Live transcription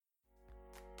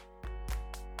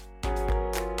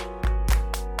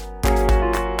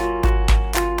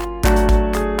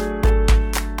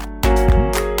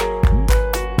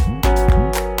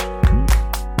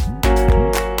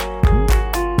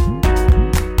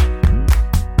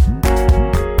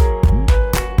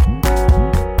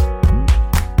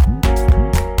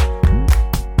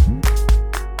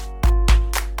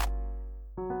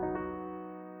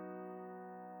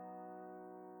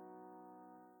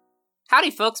Howdy,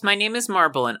 folks. My name is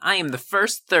Marble, and I am the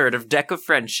first third of Deck of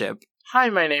Friendship. Hi,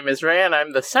 my name is Ray, and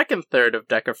I'm the second third of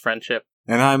Deck of Friendship.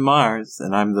 And I'm Mars,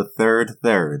 and I'm the third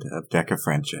of Deck of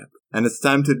Friendship. And it's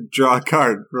time to draw a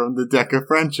card from the Deck of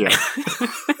Friendship.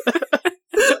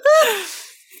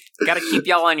 Gotta keep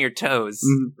y'all on your toes.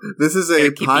 This is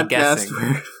a podcast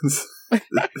where...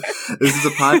 This is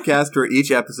a podcast where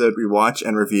each episode we watch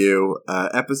and review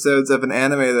episodes of an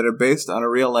anime that are based on a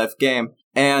real-life game.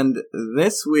 And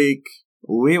this week,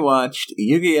 we watched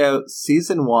Yu-Gi-Oh!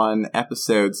 Season 1,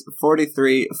 episodes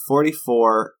 43,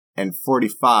 44, and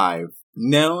 45,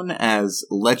 known as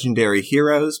Legendary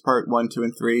Heroes Part 1, 2,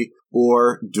 and 3,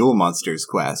 or Duel Monsters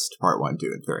Quest Part 1,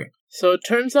 2, and 3. So it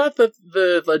turns out that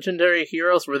the legendary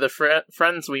heroes were the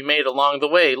friends we made along the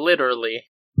way, literally.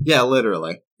 Yeah,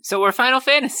 literally. So we're Final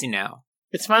Fantasy now.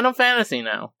 It's Final Fantasy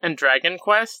now. And Dragon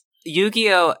Quest?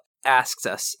 Yu-Gi-Oh! Asked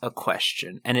us a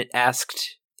question, and it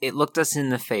looked us in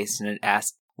the face, and it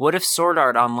asked, what if Sword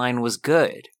Art Online was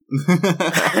good?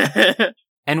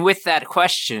 And with that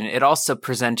question, it also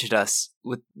presented us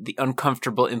with the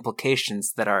uncomfortable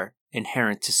implications that are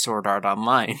inherent to Sword Art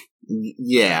Online.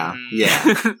 Yeah.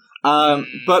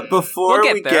 But before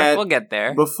we'll get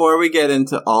there. Before we get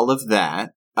into all of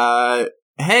that,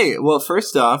 hey, well,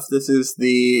 first off, this is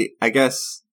the, I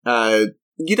guess,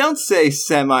 you don't say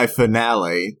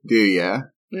semi-finale, do you?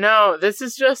 No, this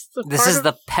is just This is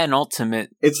the penultimate.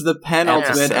 It's the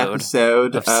penultimate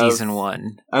episode of Season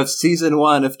 1. Of Season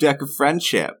 1 of Deck of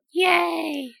Friendship.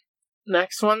 Yay!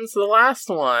 Next one's the last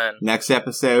one. Next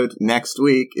episode, next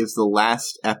week, is the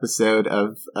last episode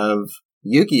of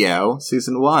Yu-Gi-Oh!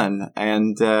 Season 1.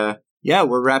 And, yeah,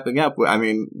 we're wrapping up. I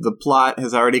mean, the plot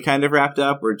has already kind of wrapped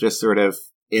up. We're just sort of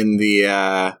in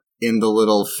the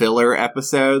little filler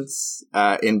episodes,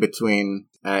 in between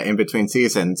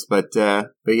seasons. But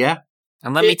yeah.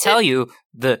 And let me tell you,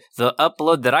 the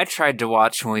upload that I tried to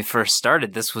watch when we first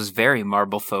started this was very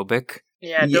marble-phobic.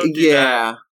 Yeah, don't do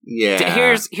that.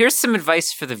 Yeah. Here's some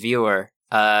advice for the viewer.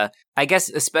 I guess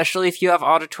especially if you have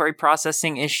auditory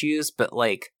processing issues, but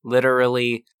like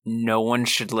literally no one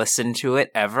should listen to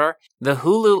it ever. The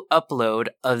Hulu upload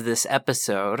of this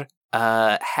episode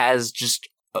has just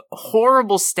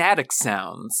horrible static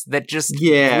sounds that just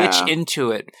glitch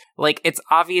into it. Like it's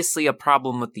obviously a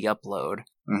problem with the upload.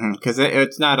 Because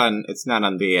it's not on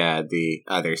the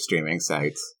other streaming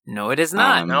sites. No, it is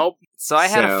not. Nope. So I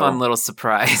had a fun little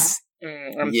surprise.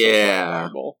 I'm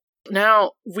so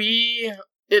now the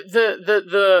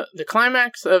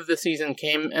climax of the season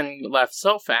came and left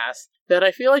so fast that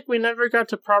I feel like we never got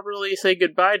to properly say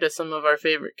goodbye to some of our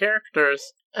favorite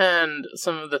characters and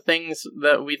some of the things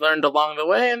that we learned along the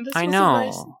way. And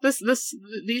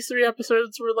these 3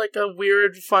 episodes were like a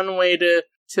weird, fun way to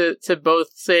both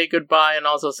say goodbye and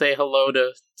also say hello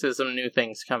to some new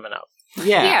things coming up.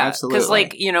 Yeah, absolutely. Because,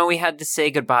 like, we had to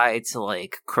say goodbye to,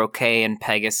 like, Croquet and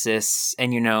Pegasus,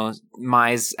 and,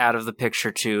 Mai's out of the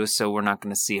picture, too, so we're not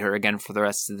going to see her again for the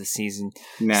rest of the season.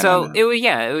 No. It was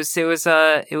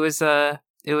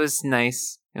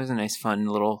nice. It was a nice, fun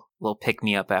little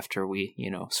pick-me-up after we,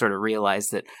 sort of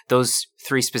realized that those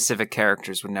 3 specific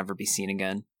characters would never be seen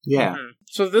again. Yeah. Mm-hmm.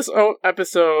 So this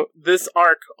this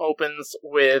arc opens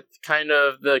with kind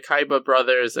of the Kaiba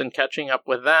brothers and catching up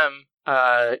with them.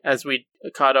 As we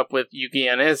caught up with Yugi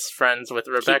and his friends with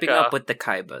Rebecca. Keeping up with the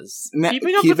Kaibas.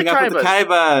 Keeping up with the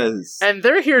Kaibas. And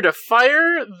they're here to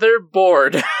fire their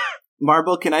board.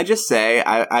 Marble, can I just say,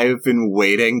 I've been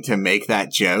waiting to make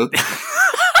that joke.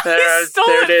 He stole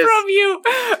it from you.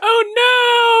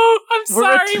 Oh no! I'm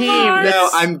We're sorry, a team. Mars. No,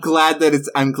 I'm glad that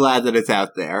it's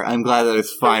out there. I'm glad that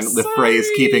it's fine. The phrase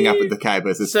 "keeping up with the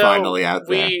Kaibas" is finally out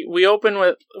there. We open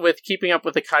with keeping up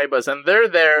with the Kaibas, and they're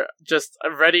there just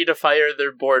ready to fire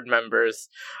their board members.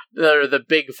 They're the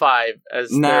Big Five,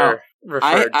 as they're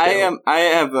referred to. I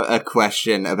have a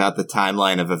question about the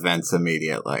timeline of events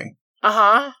immediately.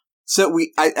 So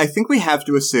I think we have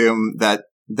to assume that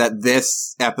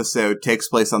this episode takes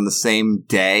place on the same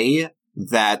day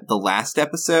that the last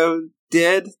episode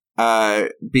did,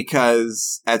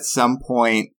 because at some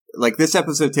point, like, this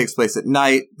episode takes place at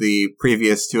night, the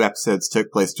previous 2 episodes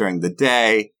took place during the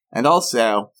day, and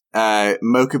also,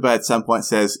 Mokuba at some point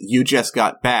says, you just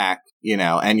got back,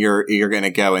 and you're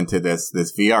gonna go into this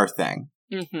VR thing.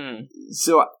 Mm-hmm.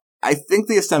 So, I think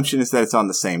the assumption is that it's on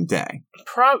the same day.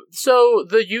 So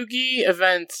the Yugi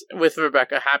event with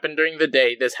Rebecca happened during the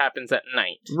day. This happens at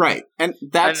night. Right. And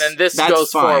then this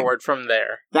goes forward from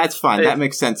there. That's fine. That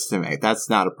makes sense to me. That's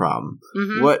not a problem.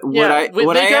 Mm-hmm.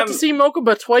 They got to see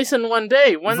Mokuba twice in one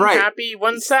day. One happy,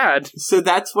 one sad. So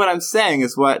that's what I'm saying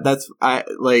is why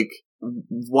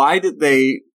did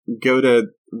they go to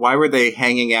they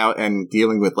hanging out and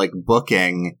dealing with, like,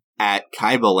 booking at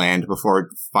Kaiba Land before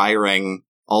firing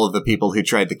all of the people who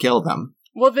tried to kill them?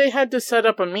 Well, they had to set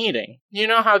up a meeting. You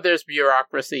know how there's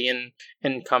bureaucracy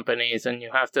in companies, and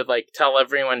you have to, like, tell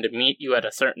everyone to meet you at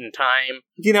a certain time?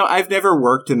 You know, I've never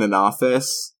worked in an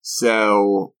office,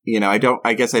 so, you know,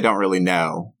 I guess I don't really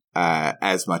know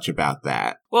as much about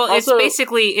that. Well, also,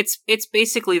 it's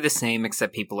basically the same,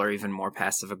 except people are even more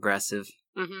passive-aggressive.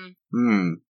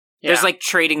 Mm-hmm. There's, like,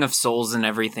 trading of souls and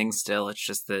everything still. It's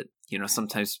just that, you know,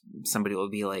 sometimes somebody will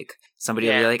be like,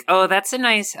 oh, that's a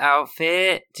nice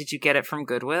outfit. Did you get it from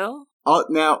Goodwill? Oh,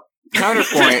 now,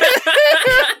 counterpoint.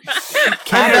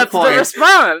 That's the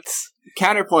response.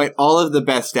 Counterpoint, all of the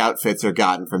best outfits are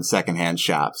gotten from secondhand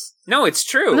shops. No, it's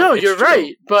true. No, you're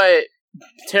right, but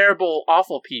terrible,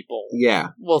 awful people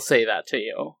will say that to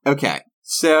you. Okay,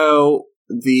 so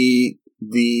the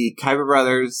Kaiba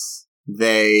brothers,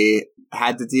 they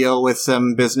had to deal with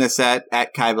some business at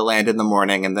Kaiba Land in the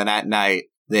morning, and then at night,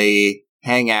 they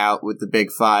hang out with the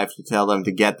Big Five to tell them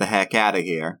to get the heck out of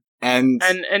here. And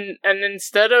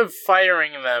instead of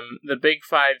firing them, the Big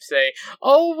Five say,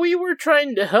 "Oh, we were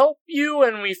trying to help you,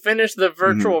 and we finished the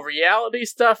virtual reality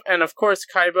stuff." And of course,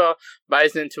 Kaiba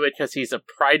buys into it because he's a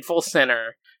prideful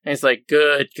sinner. And he's like,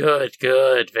 "Good, good,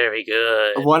 good, very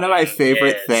good." One of my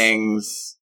favorite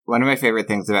things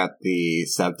about the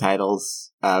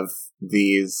subtitles of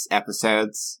these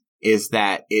episodes is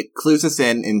that it clues us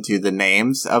into the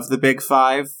names of the Big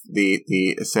Five.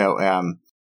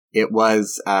 It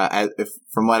was,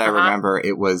 from what I remember,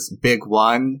 it was Big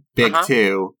One, Big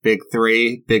Two, Big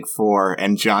Three, Big Four,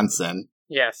 and Johnson.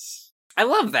 Yes, I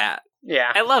love that.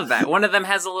 Yeah, I love that. One of them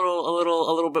has a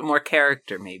little bit more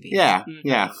character, maybe. Yeah,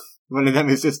 yeah. One of them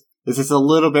is just a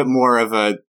little bit more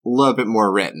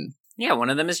written. Yeah, one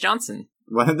of them is Johnson.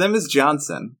 One of them is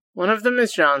Johnson.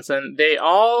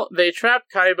 They trap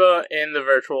Kaiba in the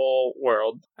virtual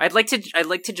world. I'd like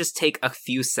to just take a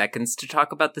few seconds to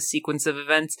talk about the sequence of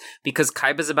events, because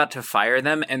Kaiba's about to fire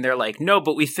them, and they're like, "No,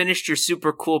 but we finished your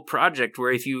super cool project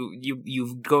where if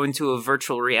you go into a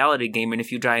virtual reality game, and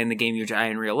if you die in the game, you die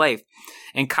in real life."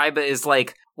 And Kaiba is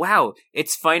like, "Wow,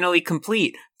 it's finally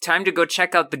complete. Time to go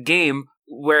check out the game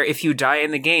where if you die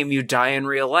in the game, you die in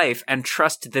real life, and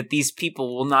trust that these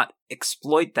people will not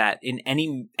exploit that in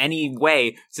any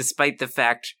way, despite the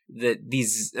fact that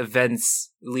these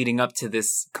events leading up to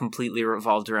this completely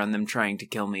revolved around them trying to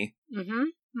kill me."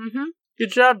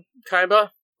 Good job, Kaiba.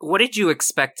 What did you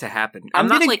expect to happen? I'm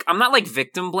not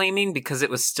victim blaming, because it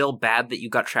was still bad that you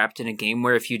got trapped in a game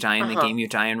where if you die in the game, you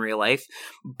die in real life.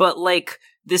 But, like,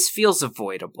 this feels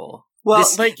avoidable. Well,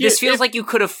 this feels like you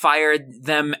could have fired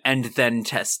them and then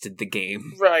tested the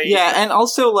game. Right. Yeah, and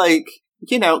also, like,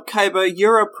 you know, Kaiba,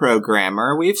 you're a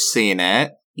programmer. We've seen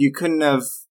it. You couldn't have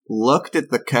looked at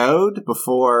the code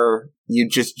before you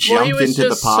just jumped into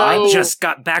the pod? I just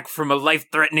got back from a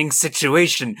life-threatening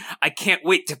situation. I can't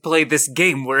wait to play this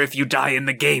game where if you die in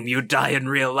the game, you die in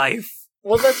real life.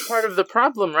 Well, that's part of the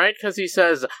problem, right? Because he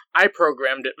says, "I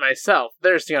programmed it myself.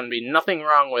 There's going to be nothing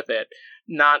wrong with it."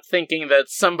 Not thinking that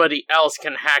somebody else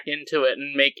can hack into it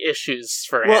and make issues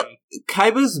for him.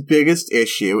 Kaiba's biggest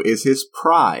issue is his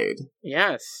pride.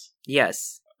 Yes.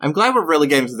 I'm glad we're really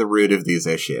getting to the root of these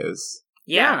issues.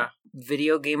 Yeah.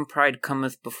 Video game pride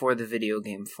cometh before the video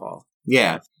game fall.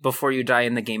 Yeah. Before you die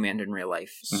in the game and in real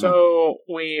life. So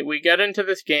we get into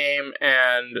this game,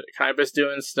 and Kaiba's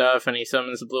doing stuff, and he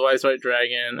summons the Blue Eyes White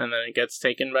Dragon, and then it gets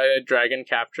taken by a dragon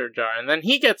capture jar, and then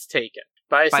he gets taken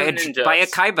by a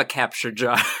Kaiba capture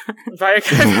jar. By a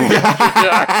Kaiba capture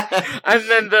jar. And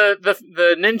then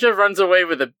the ninja runs away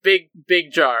with a big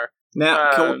jar.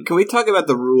 Now, can we talk about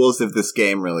the rules of this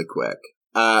game really quick?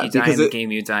 You die in the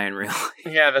game, you die in real life.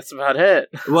 Yeah, that's about it.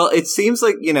 Well, it seems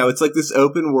like, you know, it's like this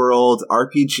open world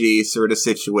RPG sort of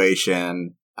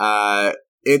situation.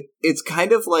 It's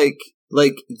kind of like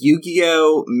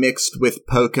Yu-Gi-Oh! Mixed with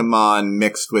Pokemon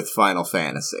mixed with Final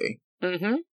Fantasy.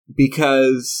 Mm-hmm.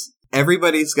 Because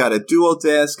everybody's got a dual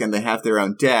disc and they have their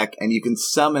own deck, and you can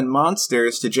summon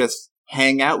monsters to just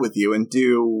hang out with you and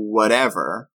do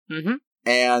whatever. Mm-hmm.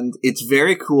 And it's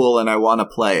very cool, and I want to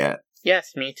play it.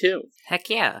 Yes, me too. Heck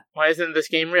yeah. Why isn't this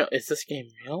game real? Is this game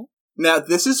real? Now,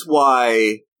 this is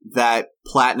why that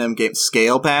Platinum game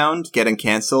Scalebound getting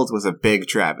canceled was a big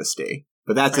travesty.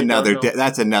 But that's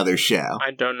another show.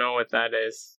 I don't know what that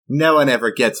is. No one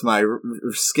ever gets my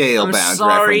Scalebound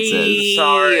references.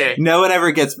 Sorry. No one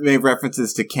ever gets made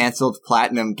references to canceled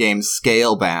Platinum game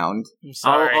Scalebound. I'm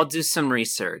sorry. I'll do some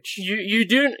research. You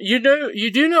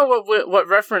do know what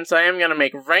reference I am going to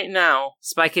make right now.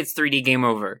 Spy Kids 3D Game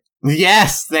Over.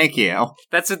 Yes, thank you.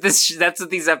 That's what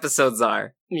these episodes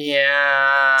are.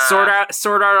 Yeah.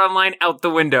 Sword Art Online out the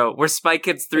window. We're Spy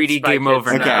Kids 3D game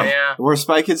over now. Yeah. We're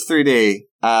Spy Kids 3D.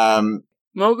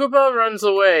 Mokuba runs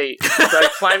away by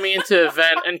climbing into a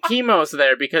vent, and Kimo's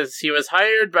there because he was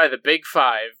hired by the Big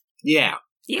Five. Yeah.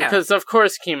 Because of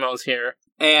course Kimo's here.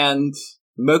 And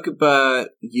Mokuba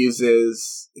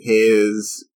uses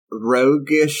his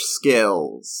roguish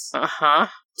skills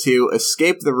to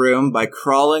escape the room by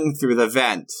crawling through the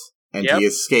vent. And he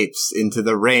escapes into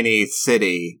the rainy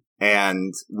city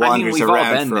and wanders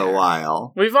around for a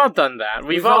while. We've all done that.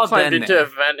 We've all climbed into a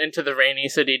vent into the rainy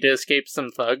city to escape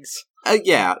some thugs.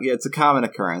 Yeah, it's a common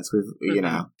occurrence. You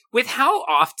know. With how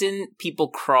often people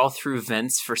crawl through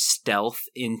vents for stealth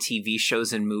in TV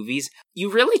shows and movies,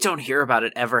 you really don't hear about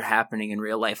it ever happening in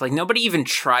real life. Like, nobody even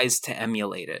tries to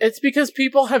emulate it. It's because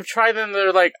people have tried and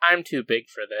they're like, I'm too big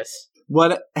for this.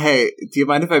 What? Hey, do you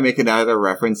mind if I make another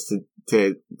reference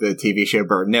to the TV show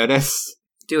Burn Notice?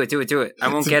 Do it. I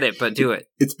won't get it, but do it.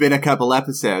 It's been a couple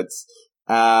episodes.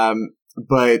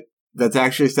 But that's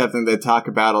actually something they talk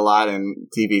about a lot in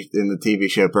the TV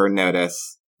show Burn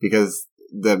Notice, because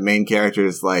the main character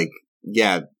is like,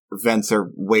 yeah, vents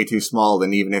are way too small,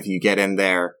 and even if you get in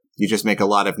there, you just make a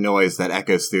lot of noise that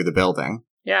echoes through the building.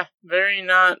 Yeah, very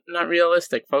not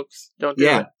realistic, folks. Don't do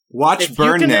it. Watch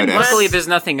Burn Notice. Luckily, there's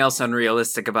nothing else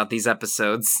unrealistic about these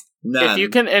episodes. None. If you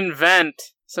can invent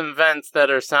some vents that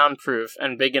are soundproof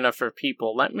and big enough for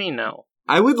people, let me know.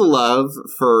 I would love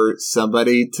for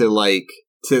somebody to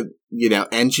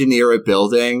engineer a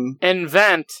building.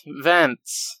 Invent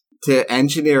vents. To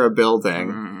engineer a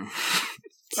building.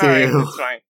 Alright, that's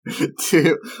fine.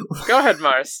 Go ahead,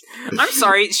 Mars. I'm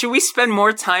sorry, should we spend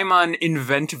more time on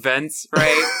invent vents,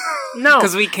 right? No.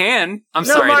 Because we can. Mars,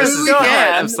 go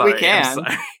ahead. I'm sorry. We can. I'm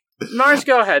sorry. Mars,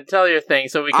 go ahead. Tell your thing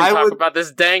so we can talk about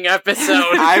this dang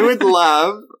episode. I would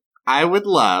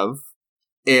love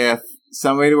if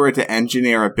somebody were to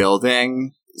engineer a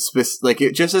building,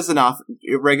 just as a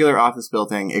regular office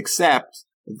building, except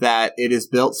that it is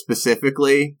built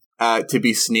specifically to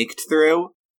be sneaked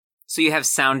through. So you have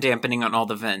sound dampening on all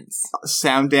the vents.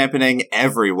 Sound dampening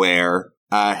everywhere.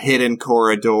 Hidden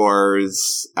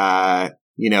corridors.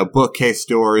 Bookcase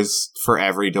doors for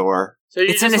every door. So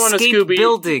it's an escape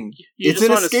building. It's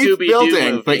an escape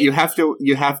building, but you have to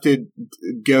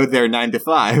go there 9 to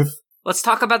 5. Let's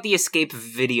talk about the escape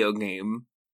video game.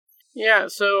 Yeah,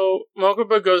 so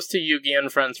Mokuba goes to Yugi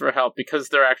and friends for help because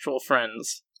they're actual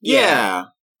friends. Yeah.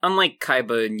 Unlike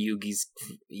Kaiba and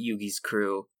Yugi's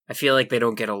crew, I feel like they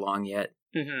don't get along yet.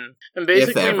 Mm-hmm. And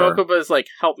basically Mokuba is like,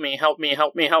 help me,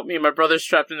 my brother's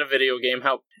trapped in a video game,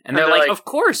 help. And they're like, of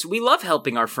course, we love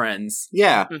helping our friends.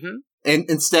 Yeah. Mm-hmm. And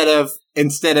instead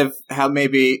of how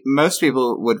maybe most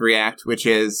people would react, which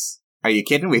is, are you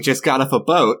kidding? We just got off a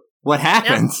boat. What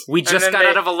happened? Yeah. We just got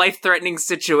out of a life-threatening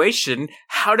situation.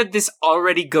 How did this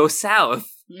already go south?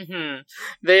 Mm-hmm.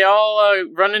 They all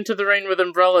run into the rain with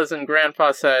umbrellas, and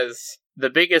Grandpa says, the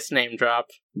biggest name drop.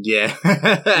 Yeah.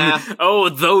 Oh,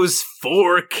 those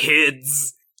 4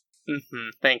 kids. Mm-hmm.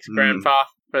 Thanks, Grandpa,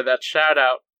 for that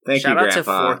shout-out. Shout out to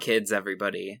 4 kids,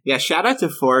 everybody. Yeah, shout out to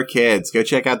 4 kids. Go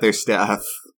check out their stuff.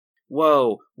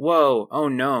 Whoa. Oh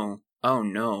no.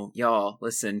 Y'all,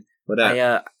 listen. What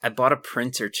up? I bought a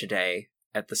printer today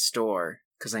at the store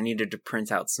because I needed to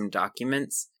print out some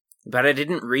documents, but I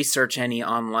didn't research any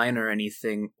online or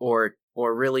anything, or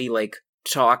really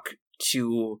talk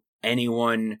to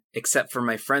anyone except for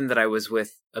my friend that I was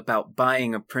with about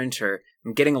buying a printer.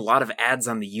 I'm getting a lot of ads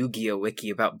on the Yu-Gi-Oh! Wiki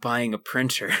about buying a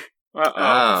printer.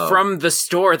 Uh-oh. From the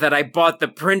store that I bought the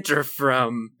printer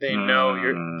from. They know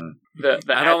you're... The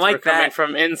I don't like that. Coming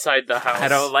from inside the house. I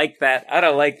don't like that.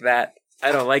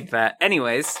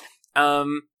 Anyways,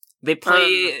 they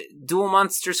play Duel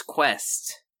Monsters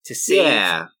Quest to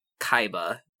save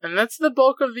Kaiba. And that's the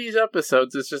bulk of these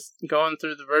episodes, is just going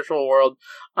through the virtual world.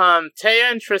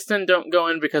 Taya and Tristan don't go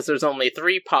in because there's only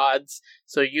 3 pods,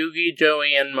 so Yugi,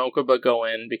 Joey, and Mokuba go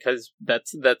in because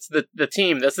that's the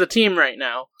team. That's the team right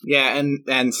now. Yeah,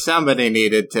 and somebody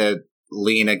needed to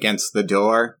lean against the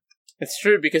door. It's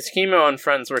true, because Kimo and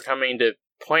friends were coming to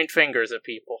point fingers at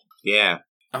people. Yeah.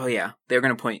 Oh yeah, they were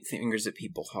going to point fingers at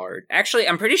people hard. Actually,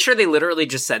 I'm pretty sure they literally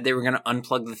just said they were going to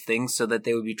unplug the thing so that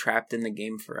they would be trapped in the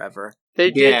game forever.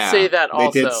 They did say that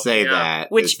also. They did say that.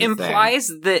 Which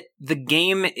implies that the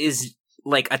game is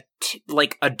like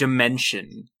a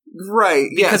dimension. Right,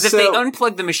 yeah. Because if they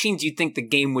unplug the machines, you'd think the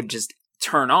game would just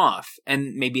turn off,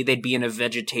 and maybe they'd be in a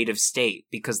vegetative state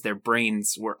because their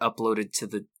brains were uploaded to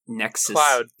the Nexus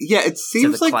cloud. Yeah, it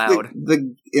seems like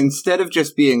the instead of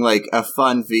just being like a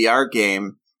fun VR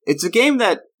game, It's a game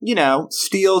that,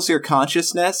 steals your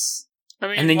consciousness. I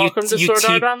mean, and then welcome to Sword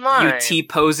Art Online. You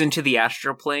T-pose into the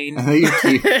astral plane.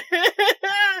 Yeah,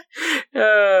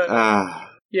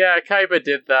 Kaiba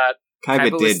did that.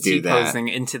 Kaiba did do that. T-posing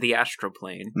into the astral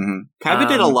plane. Mm-hmm. Kaiba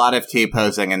did a lot of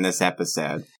T-posing in this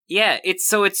episode. Yeah, it's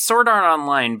Sword Art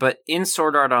Online, but in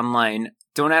Sword Art Online,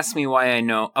 don't ask me why I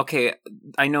know. Okay,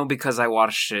 I know because I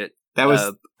watched it. That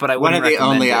was but I one of the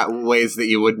only it. Ways that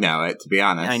you would know it, to be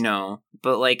honest. I know.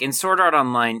 But, like, in Sword Art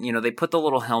Online, they put the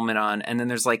little helmet on, and then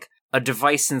there's, like, a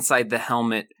device inside the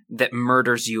helmet that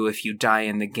murders you if you die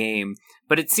in the game.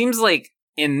 But it seems like,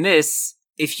 in this,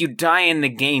 if you die in the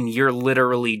game, you're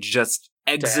literally just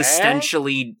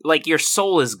existentially... Like, your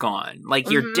soul is gone. Like,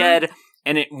 you're dead,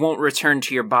 and it won't return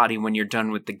to your body when you're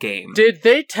done with the game. Did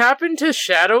they tap into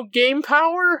shadow game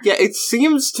power? Yeah, it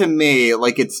seems to me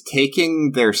like it's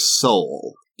taking their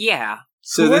soul. Yeah.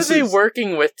 So who are they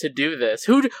working with to do this?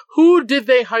 Who did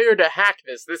they hire to hack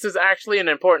this? This is actually an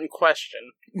important question.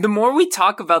 The more we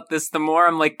talk about this, the more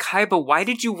I'm like, Kaiba, why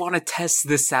did you want to test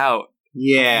this out?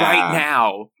 Yeah. Right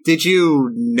now. Did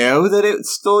you know that it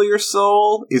stole your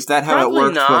soul? Is that how Probably it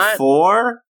worked not.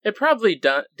 before? It probably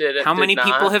did it. How many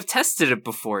people have tested it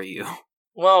before you?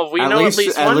 Well, we know at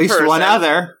least one person. One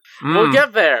other. We'll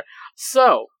get there.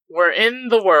 So, we're in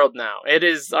the world now. It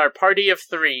is our party of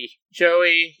 3,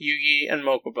 Joey, Yugi, and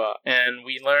Mokuba. And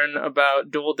we learn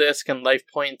about Dual Disc and life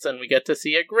points, and we get to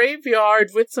see a graveyard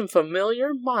with some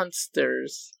familiar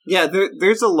monsters. Yeah,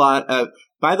 there's a lot of...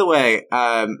 By the way,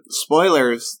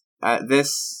 spoilers,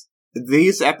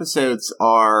 these episodes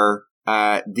are...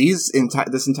 this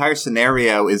entire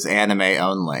scenario is anime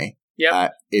only.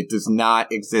 Yep. It does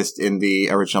not exist in the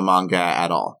original manga at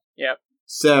all. Yep.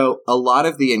 So a lot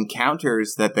of the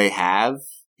encounters that they have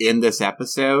in this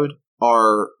episode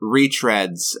are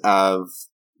retreads of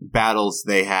battles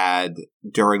they had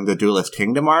during the Duelist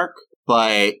Kingdom arc,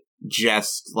 but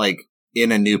just like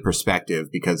in a new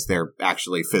perspective because they're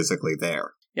actually physically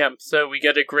there. Yep, so we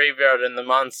get a graveyard and the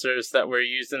monsters that were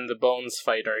used in the Bones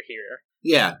fight are here.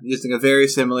 Yeah, using a very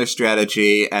similar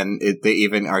strategy, and they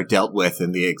even are dealt with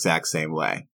in the exact same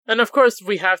way. And of course,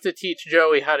 we have to teach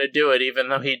Joey how to do it, even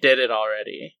though he did it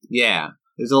already. Yeah,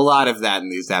 there's a lot of that in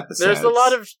these episodes. There's a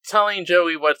lot of telling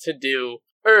Joey what to do,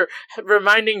 or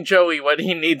reminding Joey what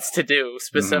he needs to do,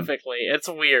 specifically. Mm-hmm. It's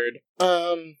weird.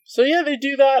 So yeah, they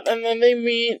do that, and then they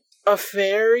meet a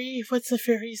fairy. What's the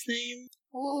fairy's name?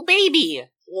 Oh, baby!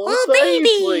 Oh,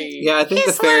 baby! Yeah, I think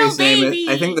the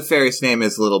fairy's name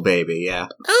is Little Baby, yeah.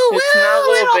 Oh, it's not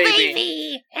Little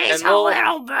Baby. It's a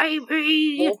little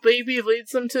baby. Little Baby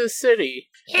leads them to a city.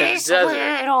 It's a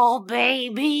little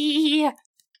baby.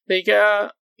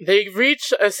 They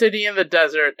reach a city in the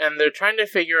desert, and they're trying to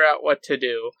figure out what to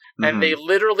do. Mm-hmm. And they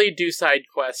literally do side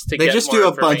quests to get more They just do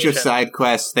a bunch of side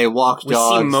quests. They walk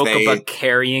dogs. We see Mokuba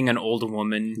carrying an old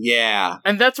woman. Yeah.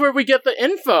 And that's where we get the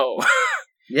info.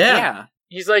 Yeah.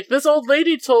 He's like, this old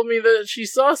lady told me that she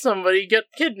saw somebody get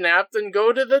kidnapped and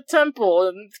go to the temple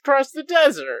and cross the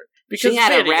desert. Because she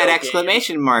had a red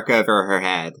exclamation mark over her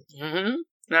head. Mm-hmm.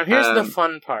 Now here's the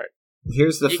fun part.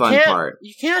 Here's the fun part.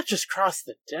 You can't just cross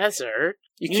the desert.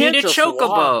 You need a chocobo.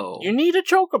 Walk. You need a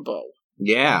chocobo.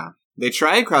 Yeah. They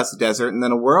try to cross the desert, and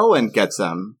then a whirlwind gets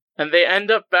them. And they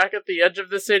end up back at the edge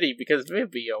of the city because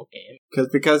Vibio game.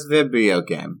 Because Vibio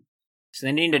game. So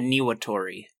they need a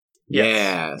Niwatori.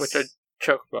 Yes. Which are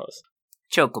chocobos.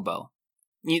 Chocobo.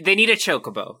 They need a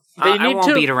chocobo. I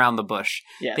won't beat around the bush.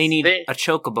 Yes, they need a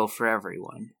chocobo for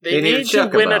everyone. They need to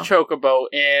win a chocobo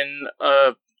in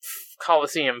a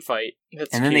Coliseum fight.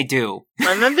 And then they do.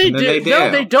 And then they do.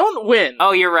 No, they don't win.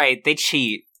 Oh, you're right. They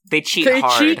cheat. They cheat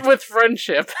hard. They cheat with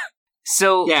friendship.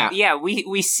 So,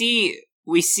 we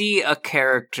see a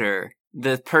character,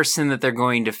 the person that they're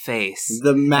going to face.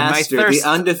 The master, the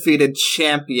undefeated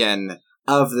champion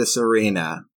of this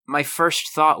arena. My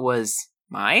first thought was,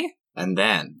 Mai? And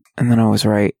then I was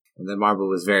right. And then Marble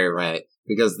was very right.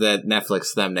 Because the Netflix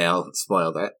thumbnail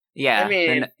spoiled it. Yeah. I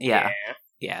mean, yeah.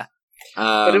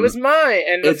 But it was Mai,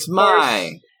 and it's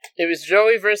Mai. It was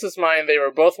Joey versus Mai, and they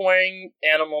were both wearing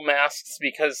animal masks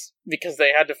because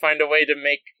they had to find a way to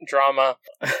make drama,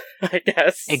 I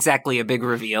guess. Exactly, a big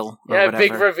reveal. A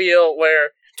big reveal where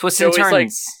twists and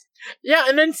turns. Yeah,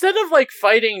 and instead of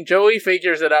fighting, Joey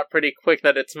figures it out pretty quick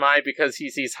that it's Mai because he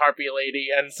sees Harpy Lady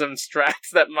and some strats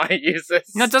that Mai uses.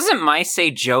 No, doesn't Mai say,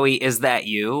 Joey, is that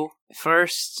you?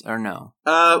 First, or no?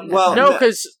 No,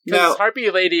 because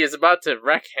Harpy Lady is about to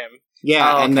wreck him.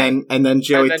 Yeah, and then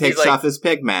Joey takes off his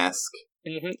pig mask.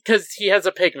 Because he has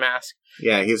a pig mask.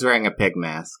 Yeah, he's wearing a pig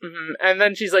mask. Mm-hmm. And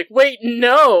then she's like, wait,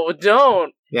 no,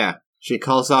 don't! Yeah, she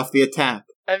calls off the attack.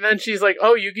 And then she's like,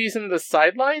 oh, Yugi's in the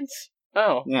sidelines?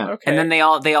 Oh, yeah. Okay. And then they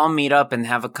all meet up and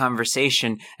have a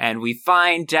conversation, and we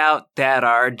find out that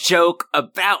our joke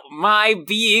about my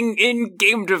being in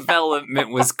game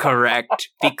development was correct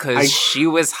because she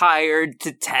was hired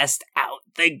to test out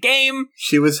the game.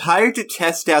 She was hired to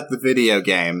test out the video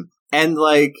game, and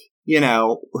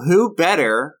who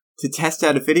better to test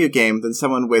out a video game than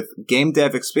someone with game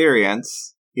dev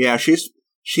experience? Yeah,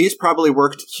 she's probably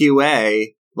worked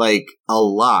QA a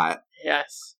lot.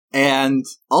 Yes. And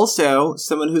also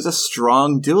someone who's a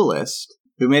strong duelist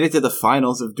who made it to the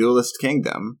finals of Duelist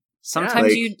Kingdom.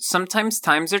 Sometimes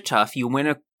times are tough. You win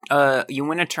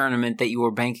a tournament that you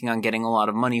were banking on getting a lot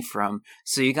of money from,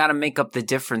 so you got to make up the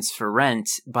difference for rent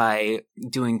by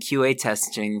doing QA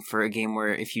testing for a game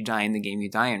where if you die in the game, you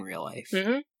die in real life.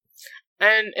 Mm-hmm.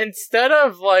 And instead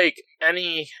of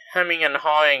any hemming and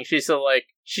hawing, she's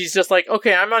just like,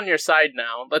 okay, I'm on your side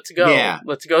now. Let's go. Yeah.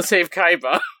 Let's go save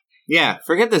Kaiba. Yeah,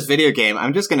 forget this video game.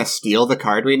 I'm just gonna steal the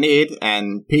card we need,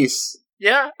 and peace.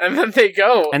 Yeah, and then they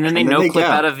go. And then they no-clip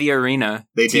out of the arena.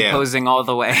 They do. T-posing all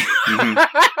the way. Mm-hmm.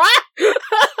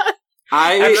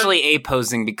 Actually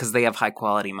A-posing because they have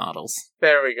high-quality models.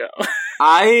 There we go.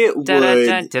 I would...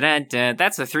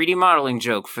 That's a 3D modeling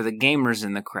joke for the gamers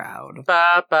in the crowd.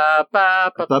 Oh,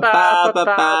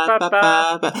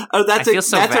 that's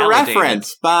a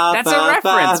reference. That's a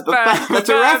reference. That's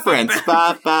a reference.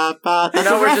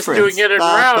 No, we're just doing it in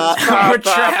rounds. We're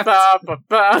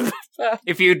trapped.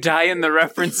 If you die in the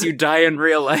reference, you die in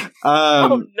real life.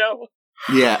 Oh, no.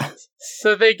 Yeah.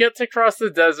 So they get to cross the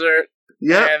desert,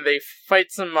 and they fight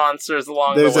some monsters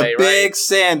along the way, There's a big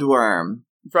sandworm.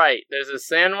 Right, there's a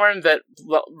sandworm that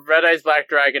Red Eyes Black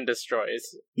Dragon destroys.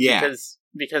 Yeah.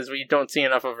 Because we don't see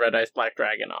enough of Red Eyes Black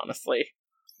Dragon, honestly.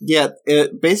 Yeah,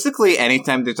 basically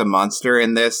anytime there's a monster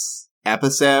in this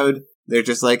episode, they're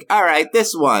just like, alright,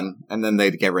 this one, and then they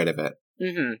get rid of it.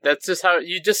 Mm-hmm. That's just how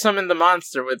you just summon the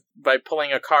monster by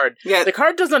pulling a card. Yeah. The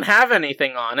card doesn't have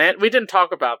anything on it. We didn't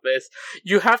talk about this.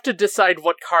 You have to decide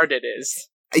what card it is.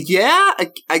 Yeah,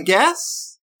 I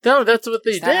guess. No, that's what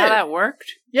they did. Is that how that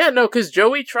worked? Yeah, no, because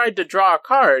Joey tried to draw a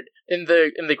card in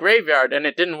the graveyard, and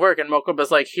it didn't work, and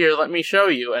Mokuba's like, here, let me show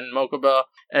you, and Mokuba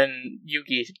and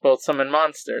Yugi both summon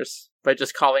monsters by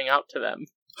just calling out to them.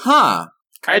 Huh.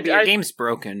 Your game's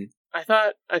broken. I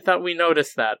thought we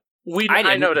noticed that.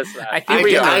 I noticed that. I think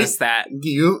we noticed that.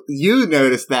 You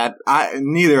noticed that.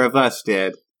 Neither of us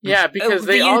did. Yeah, because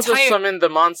they all just summoned the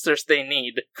monsters they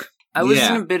need. I was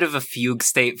in a bit of a fugue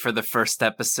state for the first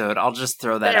episode. I'll just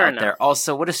throw that out there.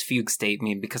 Also, what does fugue state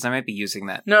mean? Because I might be using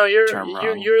that term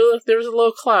wrong. There's a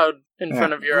little cloud in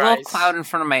front of your eyes. A little cloud in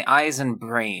front of my eyes and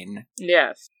brain.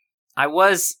 Yes. I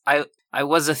was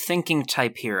a thinking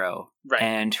type hero. Right.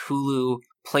 And Hulu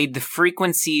played the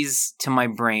frequencies to my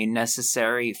brain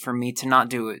necessary for me to not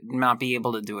be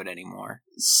able to do it anymore.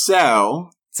 So...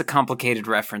 It's a complicated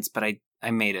reference, but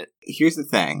I made it. Here's the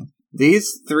thing.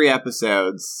 These 3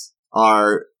 episodes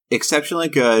are exceptionally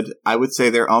good. I would say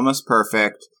they're almost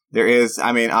perfect. There is,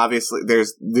 obviously,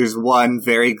 there's one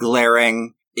very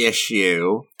glaring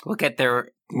issue. We'll get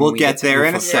there. We'll get there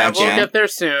in a second. We'll get there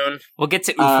soon. We'll get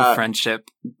to Ufu friendship.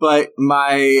 But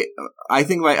I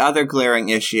think my other glaring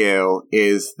issue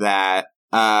is that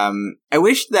I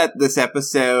wish that this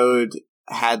episode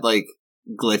had,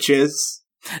 glitches.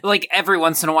 Every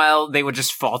once in a while, they would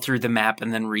just fall through the map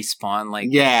and then respawn.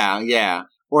 Yeah.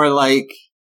 Or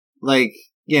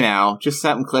just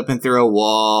something clipping through a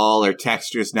wall, or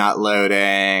textures not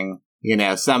loading.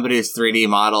 Somebody's 3D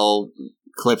model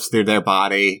clips through their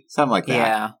body, something like that.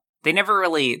 Yeah, they never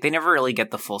really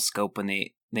get the full scope when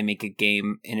they make a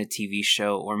game in a TV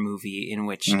show or movie in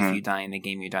which if you die in the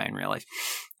game, you die in real life.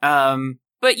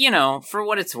 But for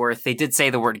what it's worth, they did say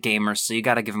the word gamer, so you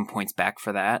got to give them points back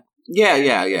for that.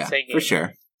 Yeah, for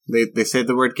sure. They said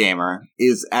the word gamer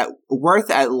is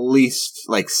worth at least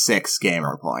 6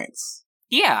 gamer points.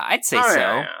 Yeah, I'd say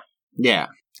so. Yeah.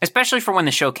 Especially for when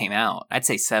the show came out. I'd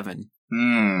say 7.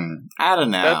 I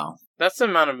don't know. That's the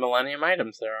amount of Millennium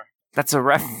items there are. That's a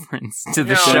reference to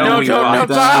the show. No,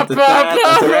 that's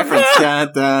a reference.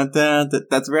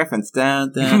 That's a reference.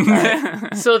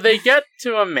 So they get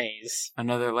to a maze.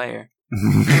 Another layer.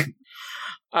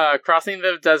 Crossing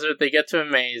the desert, they get to a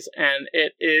maze, and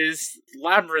it is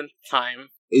labyrinth time.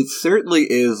 It certainly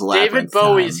is labyrinth David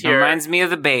Bowie's time. here. Reminds me of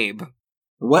the Babe.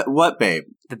 What Babe?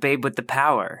 The Babe with the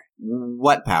power.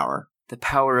 What power? The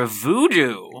power of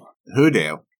voodoo. Who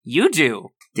do? You do.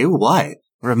 Do what?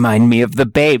 Remind me of the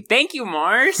Babe. Thank you,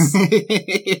 Mars.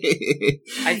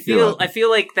 I feel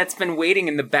like that's been waiting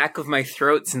in the back of my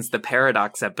throat since the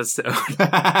Paradox episode.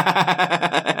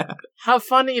 How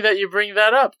funny that you bring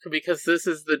that up, because this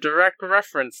is the direct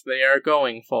reference they are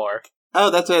going for. Oh,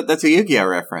 that's a Yu-Gi-Oh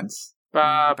reference.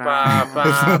 Ba, ba,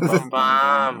 ba, ba,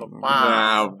 ba,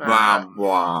 ba.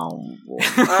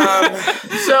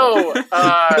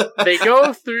 They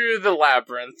go through the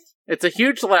labyrinth. It's a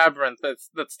huge labyrinth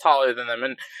that's taller than them,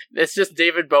 and it's just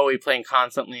David Bowie playing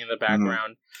constantly in the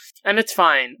background. And it's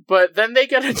fine, but then they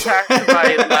get attacked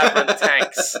by labyrinth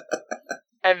tanks.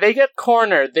 And they get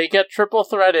cornered. They get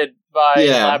triple-threaded by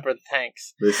labyrinth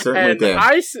tanks. They certainly do.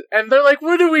 And they're like,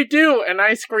 what do we do? And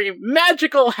I scream,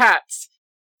 magical hats!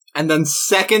 And then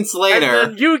seconds later...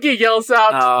 And then Yugi yells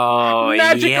out,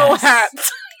 magical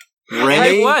hats!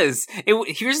 Really? It was.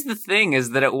 Here's the thing, is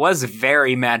that it was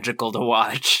very magical to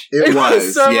watch. It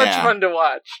was so much fun to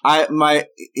watch. I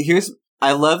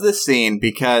love this scene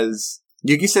because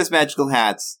Yugi says magical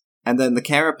hats, and then the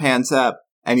camera pans up,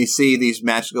 and you see these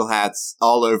magical hats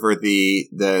all over the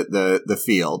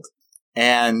field.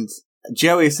 And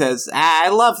Joey says, I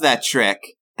love that trick.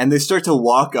 And they start to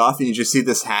walk off, and you just see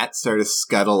this hat start to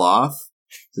scuttle off.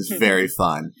 It's very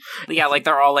fun. Yeah, like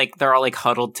they're all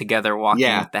huddled together walking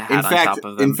with the hat on top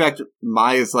of them. In fact,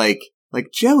 Maya's like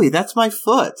Joey, that's my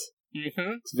foot.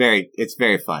 Mm-hmm. It's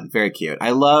very fun, very cute.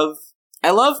 I love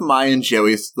Maya and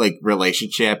Joey's like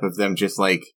relationship of them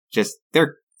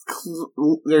they're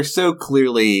so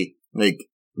clearly like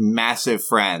massive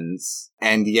friends,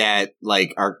 and yet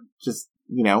like are just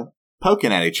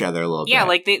poking at each other a little bit. Yeah,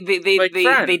 like they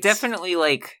definitely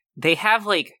like they have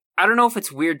like, I don't know if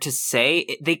it's weird to say,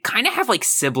 they kind of have like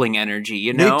sibling energy,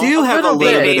 you know? They do have a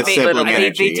little bit of sibling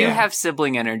energy. They do have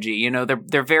sibling energy, you know?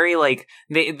 They're very like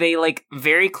they like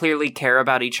very clearly care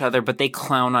about each other, but they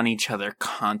clown on each other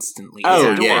constantly.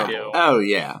 Oh yeah. Oh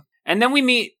yeah. And then we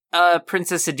meet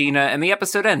Princess Adina, and the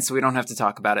episode ends, so we don't have to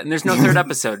talk about it. And there's no third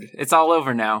episode. It's all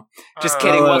over now. Just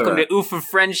kidding. Welcome to Oof of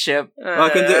Friendship.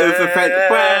 Welcome to Oof of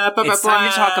Friendship. It's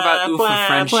time to talk about Oof of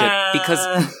Friendship, because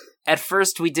at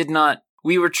first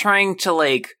we were trying to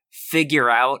like figure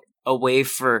out a way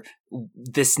for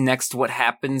this next what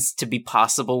happens to be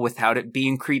possible without it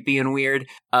being creepy and weird,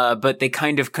 but they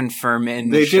kind of confirm in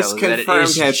the show that it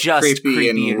is just creepy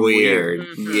and weird.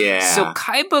 Mm-hmm. Yeah. So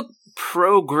Kaiba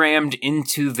programmed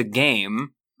into the game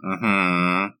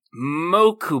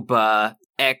Mokuba,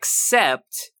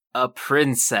 except a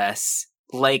princess.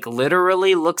 Like,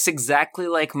 literally looks exactly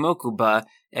like Mokuba,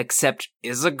 except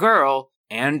is a girl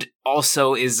and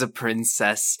also is a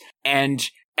princess. And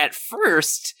at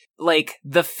first, like,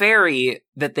 the fairy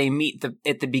that they meet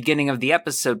at the beginning of the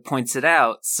episode points it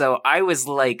out. So I was,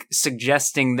 like,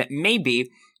 suggesting that maybe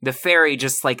the fairy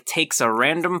just, like, takes a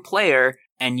random player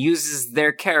and uses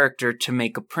their character to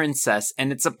make a princess.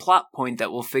 And it's a plot point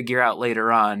that we'll figure out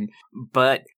later on.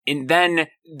 And then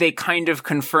they kind of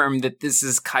confirm that this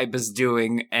is Kaiba's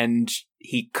doing, and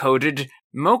he coded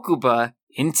Mokuba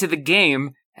into the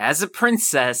game as a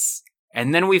princess.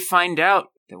 And then we find out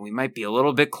that we might be a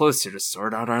little bit closer to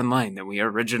Sword Art Online than we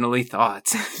originally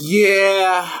thought.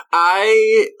 Yeah,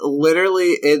 I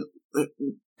literally,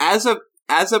 as a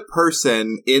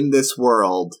person in this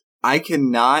world, I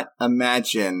cannot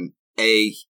imagine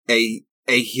a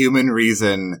human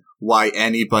reason why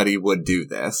anybody would do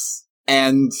this.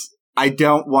 And I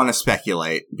don't want to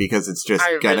speculate because it's just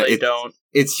don't.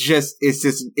 It's just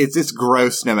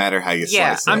gross no matter how you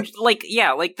slice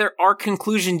it. There are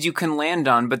conclusions you can land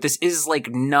on, but this is like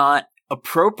not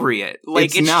appropriate.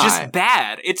 Like it's just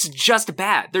bad. It's just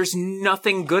bad. There's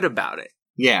nothing good about it.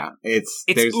 Yeah, it's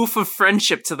oof of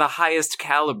friendship to the highest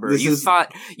caliber. You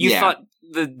thought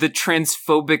the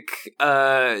transphobic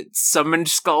summoned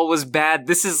skull was bad.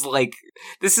 This is like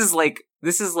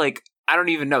I don't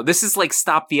even know. This is like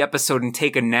stop the episode and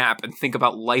take a nap and think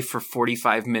about life for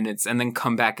 45 minutes and then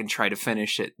come back and try to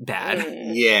finish it. Bad.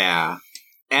 Yeah.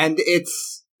 And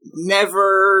it's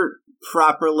never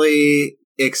properly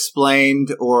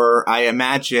explained or, I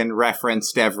imagine,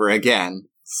 referenced ever again.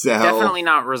 So definitely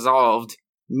not resolved.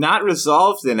 Not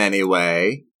resolved in any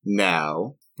way.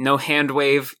 No. No hand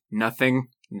wave. Nothing.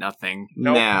 Nope.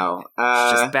 No.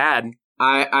 It's just bad.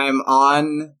 I'm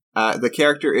on... the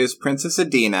character is Princess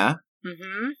Adina.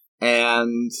 Mm-hmm.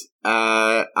 And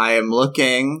I am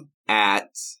looking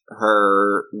at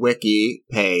her wiki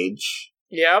page.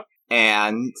 Yep.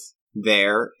 And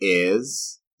there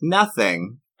is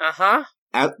nothing. Uh-huh.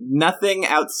 Nothing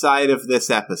outside of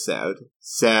this episode.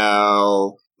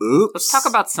 So... Oops. Let's talk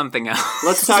about something else.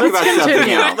 Let's talk about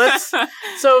something else.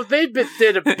 So they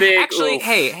did a big... Actually,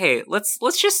 hey, let's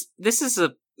just...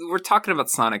 We're talking about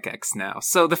Sonic X now.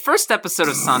 So the first episode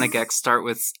of Sonic X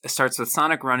starts with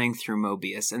Sonic running through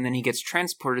Mobius, and then he gets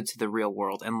transported to the real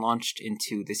world and launched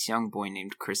into this young boy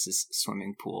named Chris's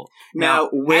swimming pool. Now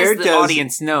where as the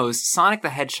audience knows, Sonic the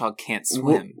Hedgehog can't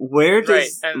swim. Where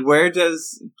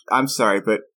does I'm sorry,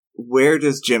 but where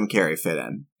does Jim Carrey fit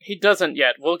in? He doesn't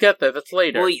yet. We'll get there. That's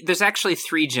later. Well, there's actually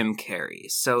 3 Jim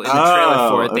Carreys. So in the trailer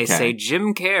for it, they say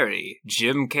Jim Carrey,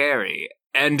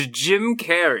 and Jim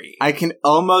Carrey. I can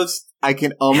almost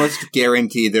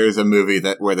guarantee there's a movie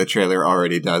where the trailer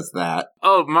already does that.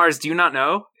 Oh, Mars, do you not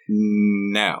know?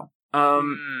 No.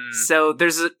 So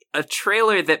there's a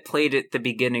trailer that played at the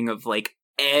beginning of, like,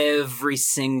 every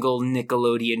single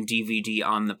Nickelodeon DVD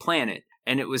on the planet.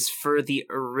 And it was for the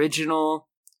original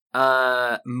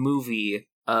movie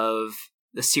of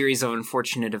the series of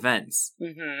unfortunate events.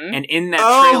 Mm-hmm. And in that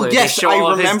trailer, they show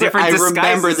all his different disguises. I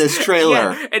remember this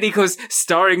trailer. Yeah. And he goes,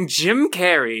 starring Jim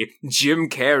Carrey,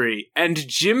 and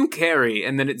Jim Carrey.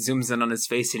 And then it zooms in on his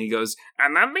face and he goes,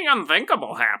 and then the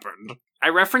unthinkable happened. I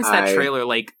reference that trailer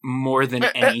like more than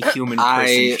any human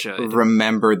person should. I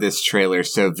remember this trailer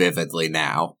so vividly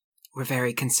now. We're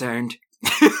very concerned.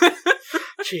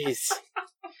 Jeez.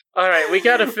 Alright, we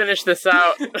gotta finish this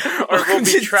out, or we'll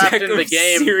be trapped in the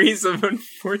game. Series of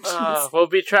unfortunate. We'll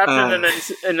be trapped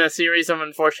in a series of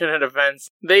unfortunate events.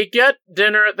 They get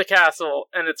dinner at the castle,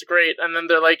 and it's great, and then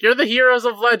they're like, you're the heroes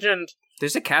of legend!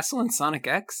 There's a castle in Sonic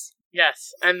X?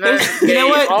 Yes, and then you know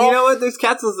what? There's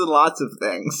castles in lots of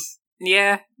things.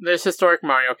 Yeah. There's Historic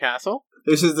Mario Castle.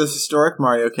 There's the Historic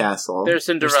Mario Castle. There's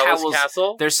Cinderella's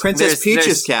Castle. There's Princess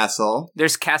Peach's Castle.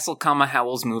 There's Castle,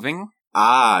 Howl's Moving.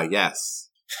 Ah, yes.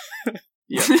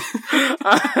 Yeah.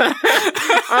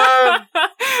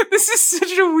 This is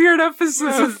such a weird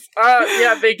episode.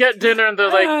 Yeah, they get dinner and they're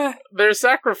like, there's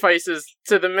sacrifices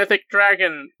to the mythic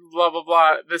dragon, blah, blah,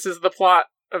 blah. This is the plot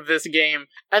of this game.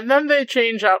 And then they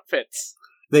change outfits.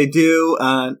 They do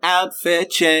an outfit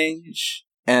change,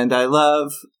 and I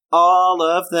love all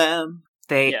of them.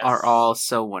 They are all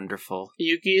so wonderful.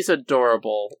 Yuki's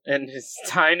adorable in his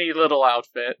tiny little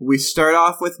outfit. We start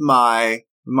off with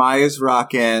Maya's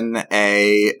rocking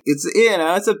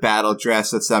it's a battle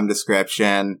dress of some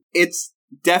description. It's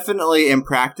definitely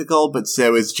impractical, but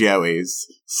so is Joey's.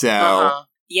 So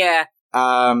yeah.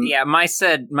 My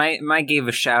gave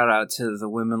a shout out to the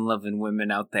women loving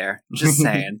women out there. Just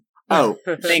saying. Oh,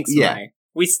 thanks, Mai.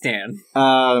 We stand.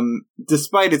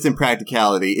 Despite its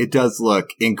impracticality, it does look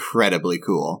incredibly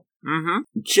cool. Mm-hmm.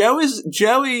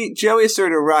 Joey's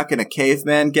sort of rocking a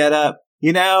caveman getup. Do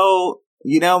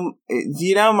you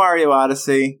know Mario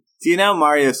Odyssey? Do you know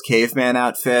Mario's caveman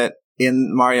outfit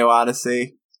in Mario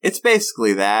Odyssey? It's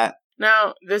basically that.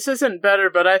 Now, this isn't better,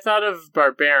 but I thought of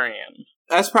Barbarian.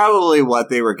 That's probably what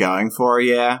they were going for,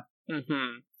 yeah.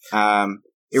 Mm-hmm.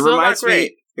 It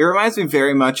reminds me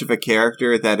very much of a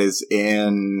character that is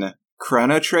in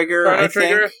Chrono Trigger, I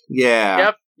think.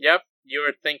 Yeah. Yep. You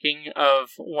were thinking of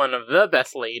one of the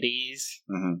best ladies.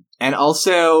 Mm-hmm. And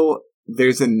also,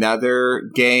 there's another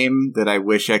game that I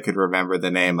wish I could remember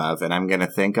the name of, and I'm going to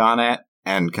think on it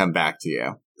and come back to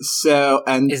you. So,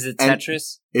 is it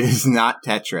Tetris? It is not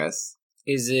Tetris.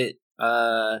 Is it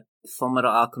Fullmetal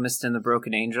Alchemist and the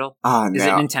Broken Angel? Oh, no. Is it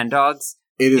Nintendogs?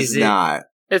 It is not.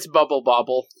 It's Bubble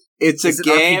Bobble. It's a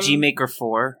game. RPG Maker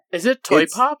 4? Is it Toy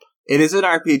Pop? It is an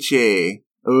RPG.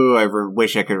 Ooh, I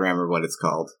wish I could remember what it's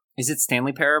called. Is it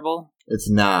Stanley Parable? It's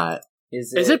not.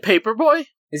 Is it Paperboy?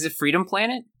 Is it Freedom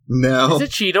Planet? No. Is it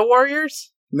Cheetah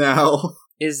Warriors? No.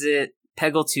 Is it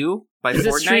Peggle 2 by Fortnite? Is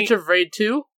it Streets of Rage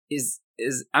 2?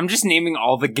 I'm just naming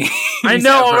all the games. I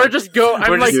know, I'm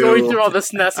going through all the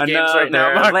SNES games right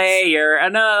now.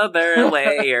 Another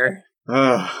layer.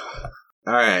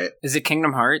 All right. Is it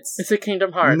Kingdom Hearts? Is it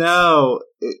Kingdom Hearts? No.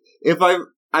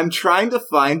 I'm trying to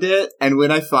find it, and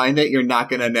when I find it, you're not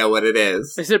going to know what it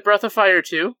is. Is it Breath of Fire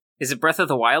 2? Is it Breath of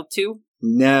the Wild 2?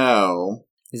 No.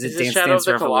 Is it Dance Dance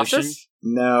Revolution? Colossus?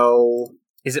 No.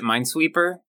 Is it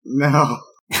Minesweeper? No.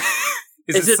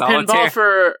 Is it Pinball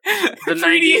for the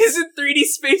 90s? Is it 3D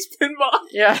Space Pinball?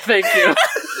 Yeah, thank you.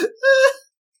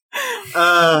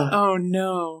 Oh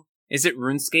no. Is it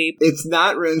RuneScape? It's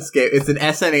not RuneScape. It's an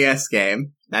SNES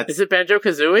game. Is it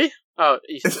Banjo-Kazooie? Oh,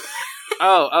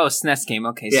 SNES game.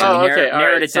 Okay, so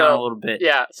narrowed it down a little bit.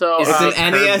 Yeah, so it's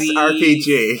an NES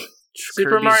RPG.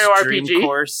 Super Mario RPG? Dream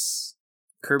Course.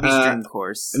 Kirby's Dream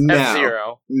Course. No.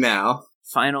 F-Zero. No.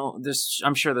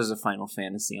 I'm sure there's a Final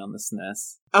Fantasy on the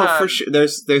SNES. Oh, for sure.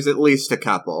 There's at least a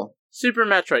couple. Super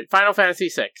Metroid. Final Fantasy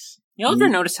VI. Y'all ever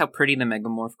notice how pretty the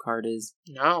Megamorph card is?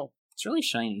 No. It's really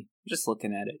shiny. Just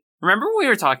looking at it. Remember when we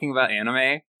were talking about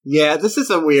anime? Yeah, this is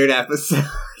a weird episode.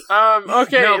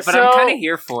 Okay, no, but I'm kind of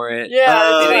here for it.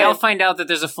 Yeah, they all find out that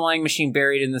there's a flying machine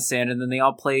buried in the sand, and then they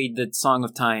all play the Song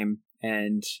of Time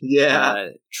and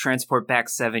transport back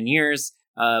 7 years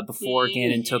before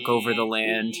Ganon took over the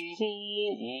land.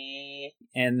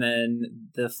 And then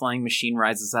the flying machine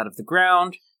rises out of the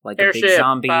ground, like Airship. a big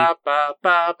zombie. Ba, ba,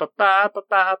 ba, ba, ba, ba,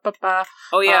 ba, ba, ba.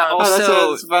 Oh yeah,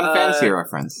 also that's a Final Fantasy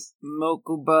reference.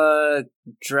 Mokuba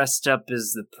dressed up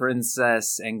as the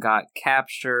princess and got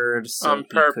captured so on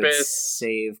purpose. He could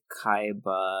save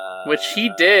Kaiba, which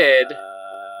he did.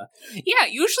 Yeah,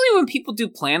 usually when people do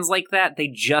plans like that, they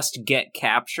just get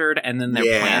captured and then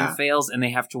their plan fails and they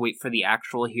have to wait for the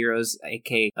actual heroes,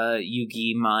 aka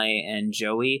Yugi, Mai, and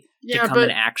Joey, to come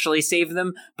and actually save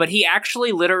them. But he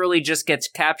actually literally just gets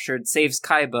captured, saves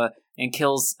Kaiba, and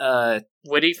kills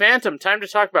Witty Phantom. Time to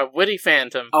talk about Witty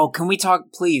Phantom. Oh, can we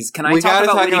talk, please? Can I talk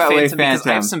about Witty Phantom? Because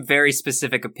I have some very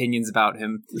specific opinions about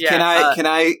him. Yeah. Can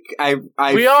I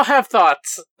we all have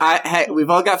thoughts. We've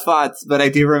all got thoughts, but I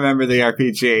do remember the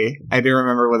RPG. I do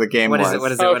remember what the game was.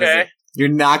 What is it? You're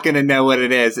not going to know what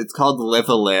it is. It's called Live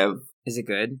a Live. Is it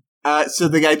good? So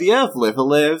the idea of Live a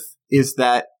Live is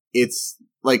that it's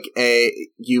like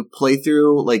you play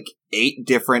through like 8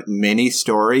 different mini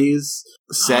stories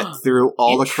set through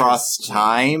all across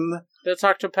time. Let's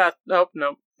talk to Pat. Nope.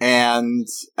 And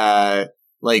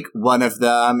like one of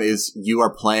them is you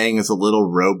are playing as a little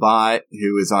robot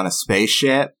who is on a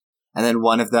spaceship, and then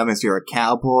one of them is you're a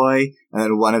cowboy, and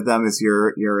then one of them is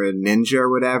you're a ninja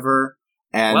or whatever.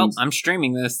 And well, I'm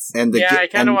streaming this. And I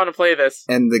kind of want to play this.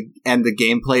 And the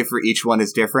gameplay for each one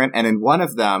is different. And in one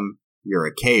of them, you're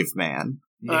a caveman.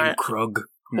 Named Krug.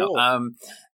 Cool. No,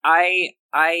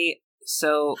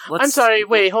 So let's... I'm sorry,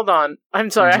 wait, hold on. I'm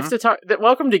sorry, I have to talk...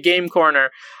 Welcome to Game Corner.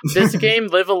 This game,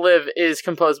 Live a Live, is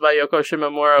composed by Yoko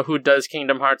Shimomura, who does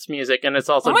Kingdom Hearts music, and it's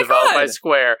also developed by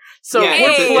Square. So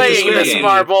we're playing this,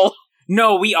 Marble.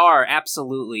 No, we are,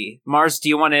 absolutely. Mars, do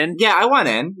you want in? Yeah, I want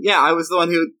in. Yeah, I was the one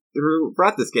who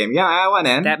brought this game. Yeah, I want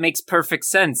in. That makes perfect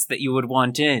sense that you would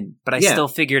want in, but I still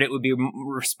figured it would be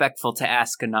respectful to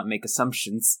ask and not make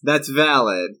assumptions. That's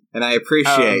valid, and I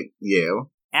appreciate you.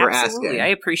 Absolutely, I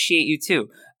appreciate you too.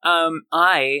 Can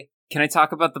I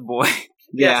talk about the boy?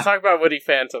 Yeah, let's talk about Witty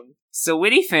Phantom. So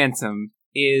Witty Phantom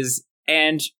is,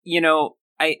 and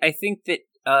I think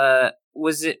that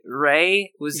was it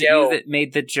Ray? Was it you that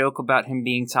made the joke about him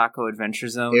being Taco Adventure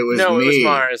Zone? It was me. It was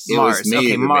Mars. It was me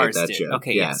okay, who Mars made that did. joke.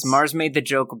 Okay, yes. Mars made the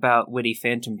joke about Witty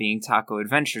Phantom being Taco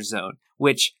Adventure Zone,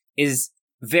 which is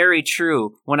very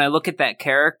true. When I look at that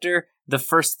character, the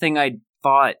first thing I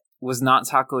thought was not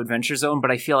Taco Adventure Zone,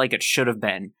 but I feel like it should have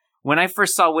been. When I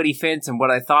first saw Witty Phantom,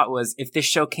 what I thought was, if this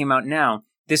show came out now,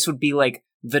 this would be like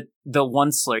the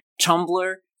Onceler.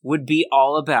 Tumblr would be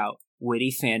all about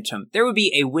Witty Phantom. There would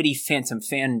be a Witty Phantom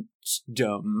fandom.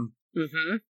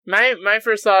 Mm-hmm. My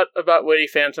first thought about Witty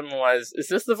Phantom was, is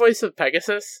this the voice of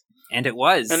Pegasus? And it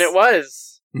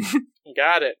was.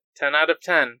 Got it. 10 out of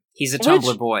 10. He's a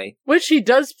Tumblr boy. Which he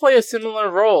does play a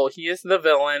similar role. He is the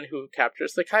villain who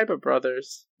captures the Kaiba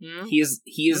brothers. Mm-hmm.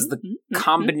 He is the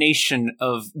combination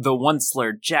of the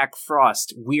Onceler, Jack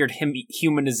Frost, weird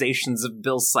humanizations of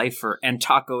Bill Cipher, and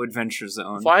Taco Adventure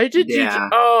Zone. Why did you...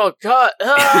 Oh, God.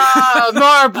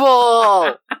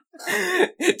 Marble!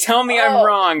 Tell me I'm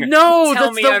wrong. No,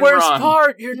 that's the worst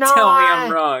part. You're not. Tell me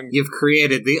I'm wrong. You've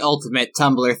created the ultimate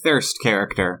Tumblr thirst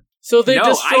character. So they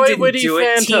destroy Witty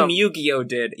Phantom. Team Yu-Gi-Oh!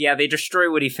 Did. Yeah, they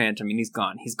destroy Witty Phantom, and he's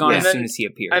gone. He's gone as soon as he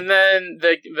appeared. And then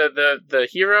the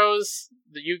heroes,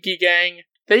 the Yugi gang,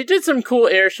 they did some cool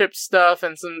airship stuff,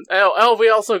 and some... we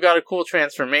also got a cool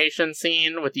transformation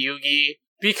scene with Yugi.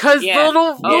 Because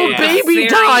little baby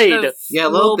died!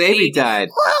 Little baby died.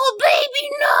 Little baby,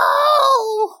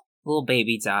 no! Little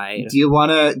baby died. Do you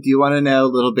wanna know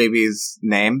little baby's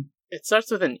name? It starts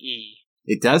with an E.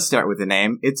 It does start with a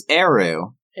name. It's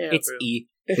Eru. It's E.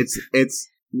 It's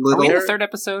little. Are we in the 3rd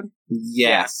episode?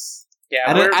 Yes. Yeah.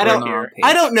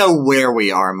 I don't know where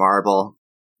we are, Marble.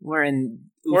 We're in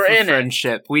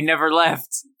Friendship. We never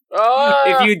left. Oh!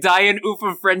 If you die in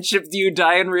Ufa Friendship, do you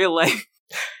die in real life?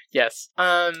 Yes.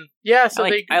 Yeah. So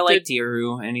I liked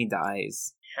Eru, and he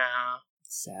dies. Yeah.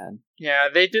 It's sad. Yeah,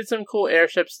 they did some cool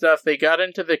airship stuff. They got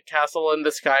into the castle in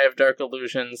the sky of Dark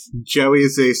Illusions.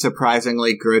 Joey's a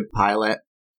surprisingly good pilot.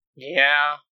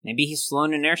 Yeah. Maybe he's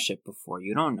flown an airship before.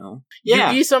 You don't know.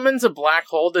 Yeah. Yugi summons a black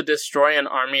hole to destroy an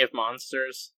army of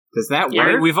monsters. Does that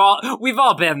work? We've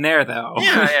all been there, though.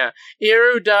 Yeah.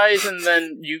 Eru dies, and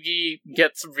then Yugi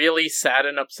gets really sad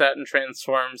and upset and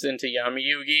transforms into Yami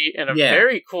Yugi in a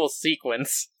very cool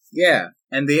sequence. Yeah,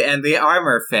 and the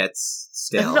armor fits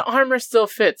still. And the armor still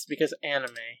fits because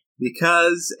anime.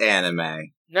 Because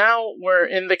anime. Now we're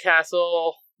in the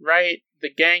castle, right?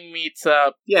 The gang meets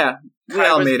up. Yeah, we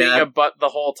all meet being up. a butt the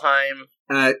whole time.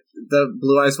 The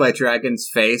Blue Eyes White Dragon's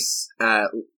face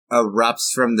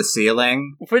erupts from the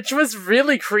ceiling, which was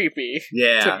really creepy.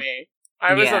 Yeah. To me.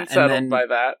 I was unsettled by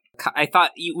that. I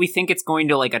thought we think it's going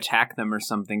to like attack them or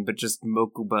something, but just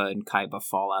Mokuba and Kaiba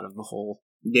fall out of the hole.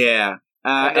 Yeah.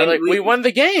 And they're like, we won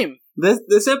the game!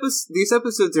 These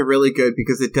episodes are really good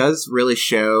because it does really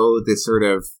show the sort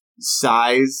of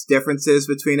size differences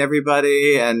between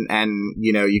everybody, and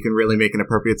you know, you can really make an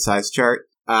appropriate size chart.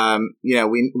 You know,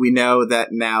 we know that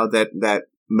now that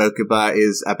Mokuba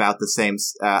is about the same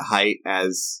height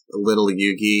as little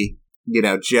Yugi. You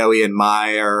know, Joey and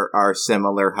Mai are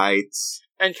similar heights.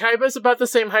 And Kaiba's about the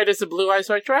same height as the Blue Eyes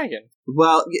White Dragon.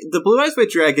 Well, the Blue Eyes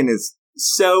White Dragon is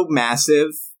so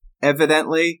massive,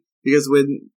 evidently, because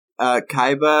when the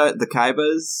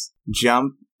Kaibas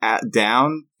jump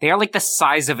down, they are like the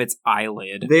size of its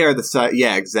eyelid. They are the size.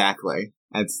 Yeah, exactly.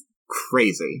 That's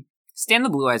crazy. Stand the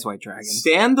Blue Eyes White Dragon.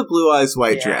 Stand the Blue Eyes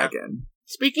White Dragon.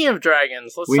 Speaking of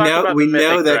dragons, let's talk about the mythic We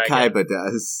know that dragon. Kaiba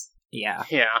does. Yeah.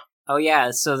 Yeah. Oh yeah,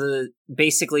 so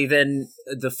basically then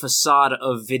the facade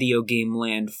of video game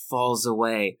land falls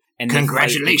away. And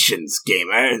congratulations,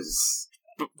 gamers!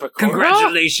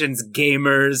 Congratulations,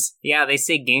 gamers! Yeah, they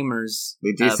say gamers.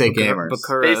 They do say gamers.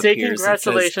 They say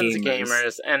congratulations,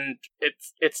 gamers, and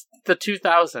it's the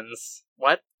 2000s.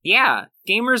 What? Yeah,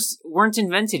 gamers weren't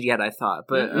invented yet, I thought,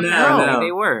 but no.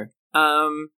 They were.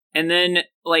 And then,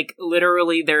 like,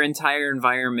 literally their entire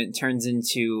environment turns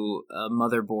into a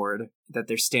motherboard that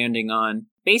they're standing on.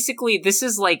 Basically, this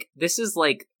is like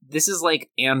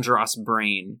Andros'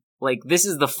 brain. Like, this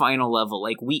is the final level.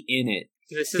 Like, we in it.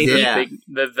 This is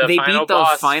the final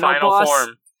boss, final form.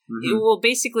 Mm-hmm. Well,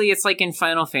 basically, it's like in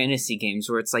Final Fantasy games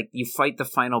where it's like you fight the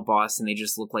final boss and they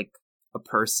just look like a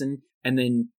person. And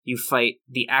then you fight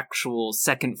the actual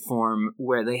second form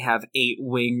where they have 8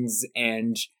 wings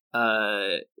and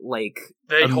like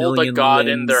they hold a god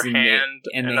in their hand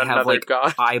and they have like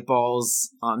god. Eyeballs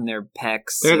on their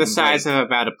pecs. They're the size of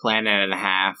about a planet and a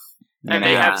half. And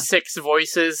they have 6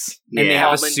 voices. And they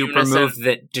have a super move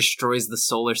that destroys the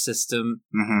solar system.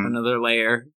 Mm-hmm. Another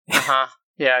layer.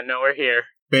 Yeah, no, we're here.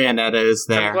 Bayonetta is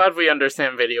there. I'm glad we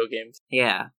understand video games.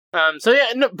 Yeah.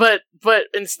 But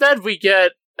instead we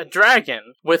get a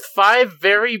dragon with 5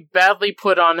 very badly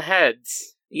put on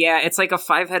heads. Yeah, it's like a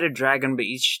 5-headed dragon, but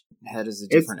each head is a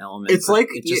different element. It's like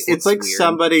weird.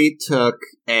 Somebody took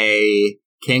a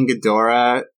King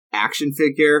Ghidorah action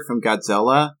figure from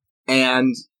Godzilla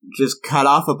and just cut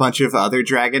off a bunch of other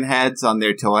dragon heads on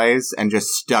their toys and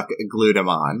just glued them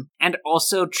on. And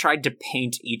also tried to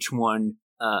paint each one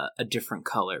a different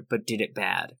color, but did it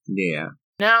bad. Yeah.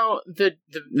 Now, the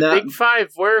big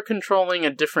 5 were controlling a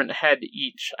different head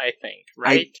each, I think,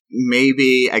 right?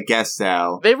 I guess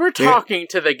so. They were talking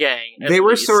to the gang. They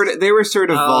were sort of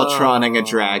Voltroning a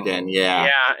dragon, yeah.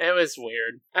 Yeah, it was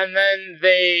weird. And then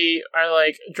they are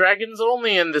like, dragons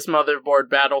only in this motherboard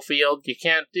battlefield. You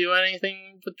can't do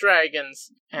anything with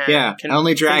dragons. And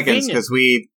only dragons, because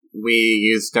we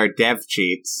used our dev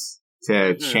cheats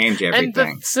to change everything. And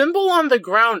the symbol on the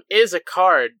ground is a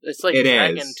card. It's like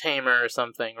Dragon Tamer or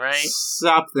something, right?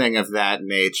 Something of that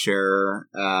nature.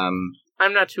 I'm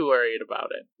not too worried about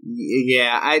it.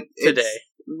 Yeah, today.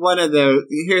 One of the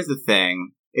here's the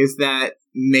thing is that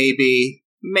maybe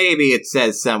it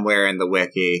says somewhere in the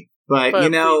wiki, but you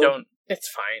know, we don't. It's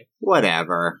fine.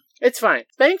 Whatever. It's fine.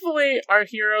 Thankfully, our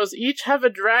heroes each have a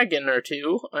dragon or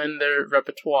 2 in their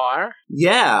repertoire.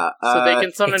 Yeah. So they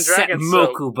can summon dragons.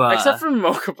 Except for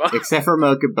Mokuba. Except for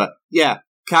Mokuba. Yeah.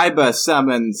 Kaiba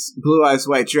summons Blue Eyes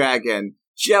White Dragon.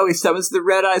 Joey summons the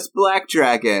Red Eyes Black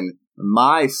Dragon.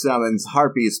 Mai summons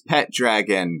Harpy's Pet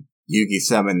Dragon. Yugi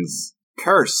summons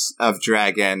Curse of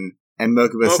Dragon. And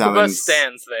Mokuba summons...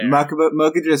 stands there.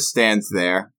 Mokuba just stands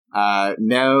there.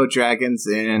 No dragons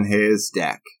in his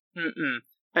deck.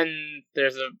 And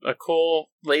there's a cool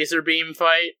laser beam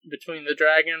fight between the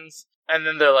dragons. And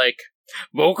then they're like,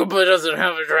 Mokuba doesn't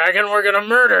have a dragon, we're gonna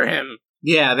murder him.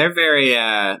 Yeah, they're very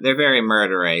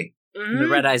murdery. The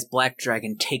Red Eyes Black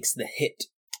Dragon takes the hit.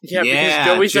 Yeah, because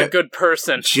Joey's a good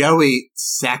person. Joey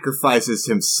sacrifices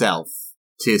himself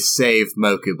to save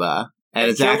Mokuba. And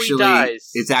it's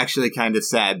actually kind of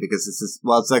sad because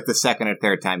it's like the second or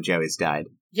third time Joey's died.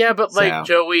 Yeah, but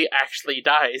Joey actually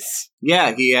dies.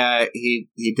 Yeah,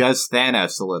 he does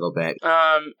Thanos a little bit.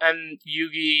 And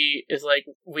Yugi is like,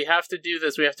 we have to do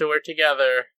this, we have to work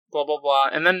together, blah blah blah.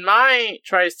 And then Mai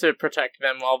tries to protect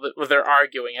them while they're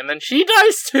arguing, and then she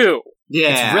dies too!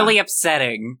 Yeah. It's really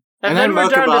upsetting. And then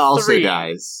Mokuba also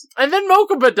dies. And then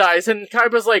Mokuba dies, and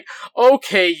Kaiba's like,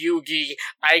 okay, Yugi,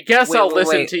 I guess I'll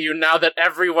listen to you now that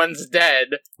everyone's dead.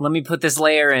 Let me put this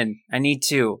layer in. I need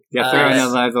to. Yeah, throw in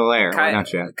another layer. Why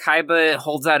not you? Kaiba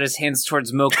holds out his hands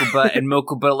towards Mokuba, and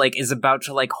Mokuba, is about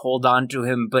to, hold on to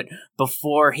him, but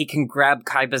before he can grab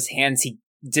Kaiba's hands, he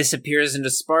disappears into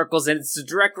sparkles, and it's a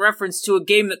direct reference to a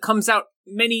game that comes out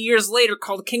many years later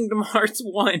called Kingdom Hearts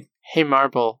 1. Hey,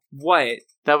 Marble. What?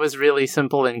 That was really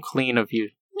simple and clean of you.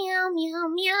 Meow, meow,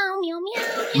 meow, meow, meow,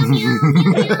 meow, meow,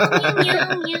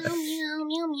 meow,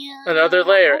 meow, meow. Another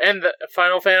layer. And the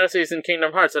Final Fantasies and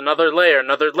Kingdom Hearts. Another layer.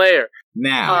 Now.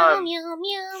 Meow, meow,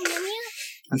 meow, meow,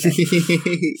 meow.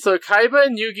 So Kaiba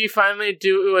and Yugi finally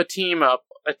do a team up.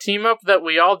 A team up that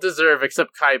we all deserve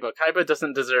except Kaiba. Kaiba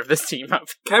doesn't deserve this team up.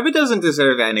 Kaiba doesn't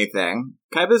deserve anything.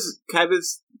 Kaiba's a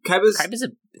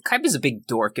big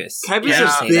Dorcas. Kaiba's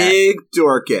a big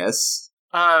Dorcas.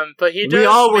 But he does. We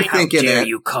all were thinking How dare it.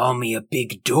 you call me a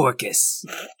big Dorcas?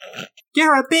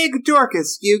 You're a big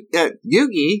Dorcas,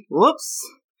 Yugi. Whoops.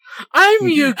 I'm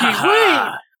Yugi.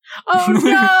 Wait.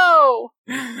 Oh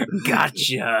no!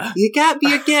 Gotcha. You got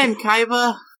me again,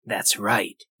 Kaiba. That's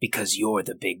right, because you're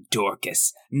the big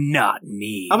Dorcas, not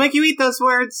me. I'll make you eat those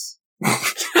words.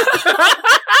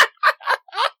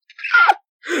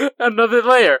 Another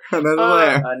layer.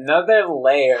 Another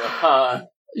layer, huh?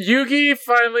 Yugi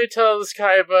finally tells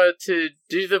Kaiba to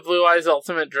do the Blue Eyes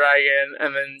Ultimate Dragon,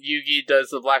 and then Yugi does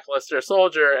the Blackluster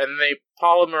Soldier, and they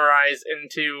polymerize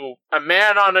into a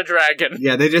man on a dragon.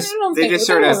 Yeah, they just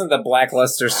sort of wasn't the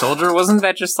Blackluster Soldier. Wasn't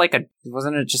that just like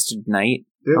wasn't it just a knight?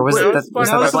 Or was Well, it was that the the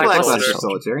Blackluster Blackluster Soldier?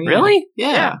 Soldier. Yeah. Really?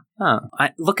 Yeah. Huh.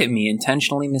 Look at me,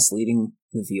 intentionally misleading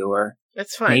the viewer.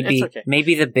 It's fine. It's okay.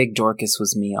 Maybe the big Dorcas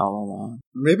was me all along.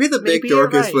 Maybe the big Maybe you're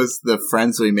Dorcas right. was the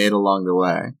friends we made along the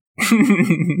way.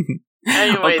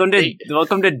 Anyway,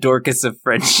 welcome to Dorcas of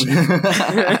Friendship.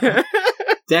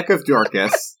 Deck of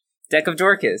Dorcas. Deck of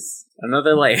Dorcas.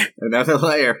 Another layer. Another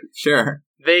layer. Sure.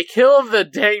 They kill the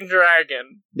dang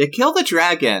dragon. They kill the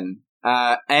dragon.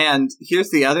 And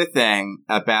here's the other thing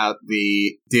about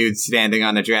the dude standing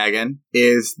on a dragon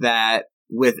is that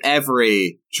with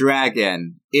every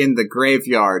dragon in the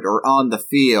graveyard or on the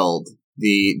field,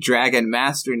 the Dragon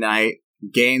Master Knight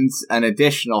gains an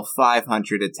additional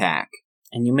 500 attack.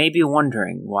 And you may be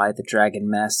wondering why the Dragon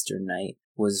Master Knight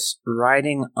was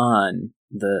riding on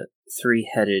the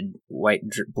three-headed white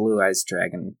blue-eyes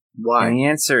dragon. Why? And the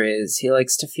answer is he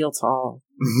likes to feel tall.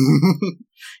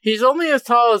 He's only as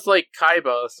tall as, like,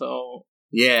 Kaiba, so...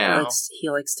 Yeah. He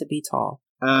likes to be tall.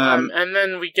 And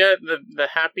then we get the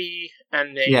happy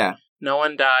ending. Yeah. No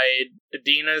one died.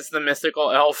 Adina's the mystical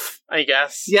elf, I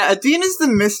guess. Yeah, Adina's the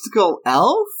mystical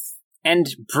elf? And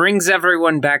brings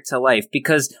everyone back to life,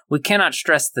 because we cannot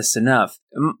stress this enough.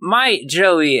 My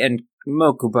Joey and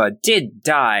Mokuba did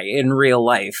die in real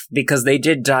life, because they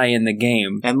did die in the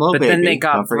game. And Lil but Baby. then they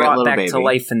got brought back to Baby.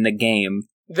 life in the game.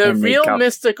 The real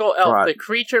mystical elf, brought- the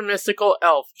creature mystical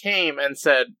elf, came and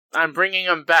said, I'm bringing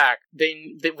them back.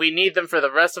 We need them for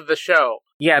the rest of the show.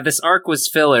 Yeah, this arc was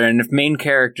filler, and if main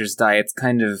characters die, it's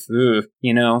kind of,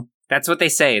 you know? That's what they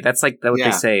say. That's like what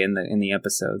they say in the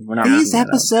episode. We're not These making that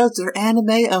up. episodes are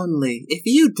anime only. If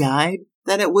you died,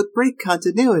 then it would break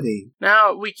continuity.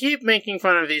 Now, we keep making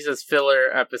fun of these as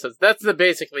filler episodes. That's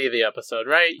basically the episode,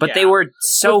 right? But Yeah. they were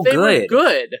so But they good. were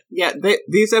good. Yeah,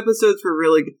 these episodes were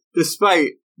really good.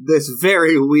 Despite this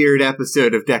very weird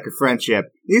episode of Deck of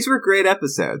Friendship, these were great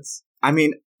episodes. I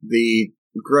mean, the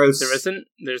gross...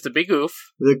 There's the big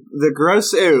oof. The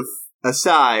gross oof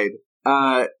aside,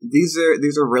 these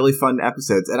are really fun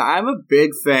episodes. And I'm a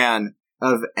big fan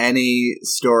of any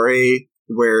story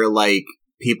where, like,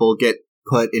 people get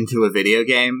put into a video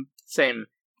game. Same.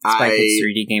 Spy Kids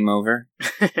 3D Game Over.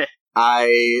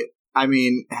 I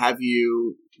mean, have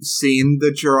you seen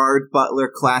the Gerard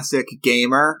Butler classic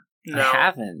Gamer? No. I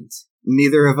haven't.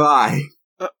 Neither have I.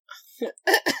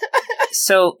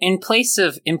 So in place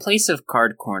of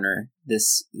Card Corner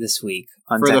this week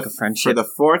on Deck of Friendship, for the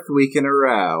fourth week in a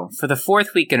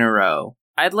row,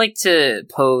 I'd like to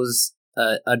pose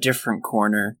a different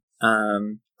corner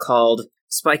called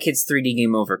Spy Kids 3D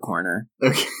Game Over Corner.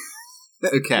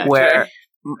 Okay. Where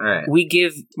Right.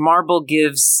 Marble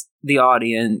gives the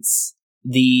audience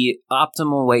the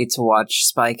optimal way to watch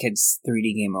Spy Kids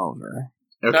 3D Game Over.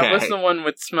 Okay. That was the one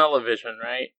with smell-o-vision,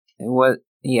 right?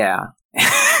 Yeah.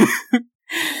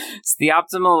 It's the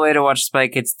optimal way to watch Spy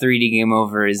Kids 3D Game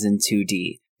Over is in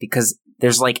 2D, because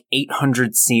there's like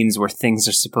 800 scenes where things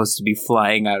are supposed to be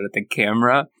flying out at the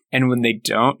camera, and when they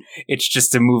don't, it's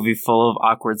just a movie full of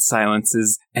awkward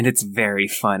silences, and it's very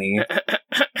funny.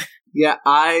 Yeah,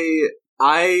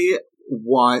 I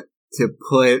want to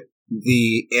put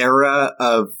the era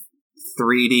of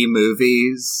 3D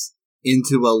movies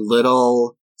into a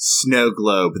little snow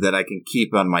globe that I can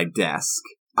keep on my desk.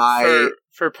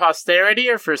 For posterity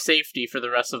or for safety for the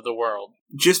rest of the world?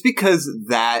 Just because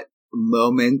that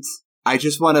moment, I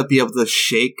just want to be able to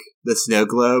shake the snow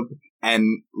globe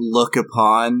and look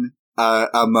upon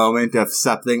a moment of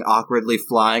something awkwardly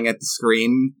flying at the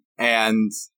screen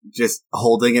and just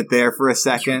holding it there for a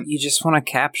second. You just want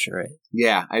to capture it.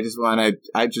 Yeah, I just want a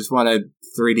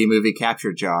 3D movie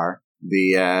capture jar.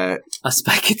 A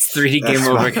Spy Kids 3D Game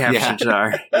Over capture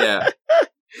jar. Yeah.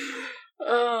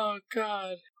 Oh,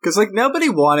 God. Because, like, nobody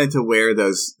wanted to wear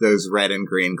those red and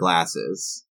green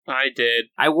glasses. I did.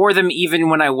 I wore them even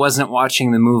when I wasn't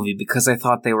watching the movie because I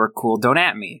thought they were cool. Don't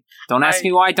at me. Don't ask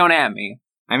me why. Don't at me.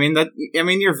 I mean,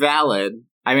 you're valid.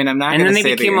 I mean, I'm not going to say that. And then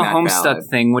they became a Homestuck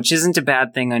thing, which isn't a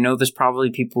bad thing. I know there's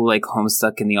probably people like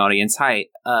Homestuck in the audience. Hi,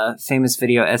 famous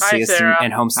video essayist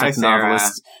and Homestuck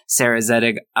novelist Sarah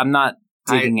Zedig. I'm not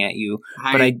digging at you,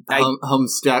 but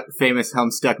famous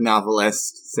Homestuck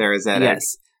novelist Sarah Zedig.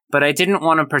 Yes, but I didn't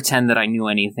want to pretend that I knew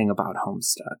anything about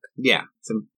Homestuck. Yeah,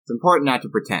 it's important not to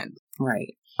pretend.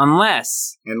 Right.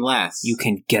 Unless you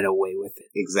can get away with it.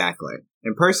 Exactly.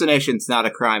 Impersonation's not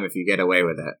a crime if you get away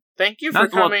with it. Thank you for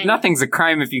coming. Well, nothing's a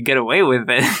crime if you get away with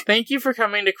it. Thank you for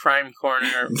coming to Crime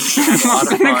Corner.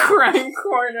 Crime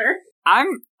Corner.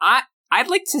 I'd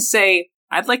like to say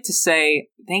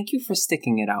thank you for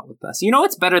sticking it out with us. You know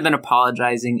what's better than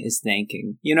apologizing is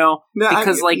thanking. You know?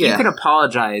 Because you can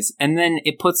apologize and then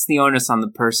it puts the onus on the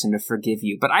person to forgive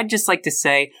you. But I'd just like to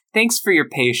say thanks for your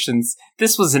patience.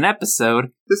 This was an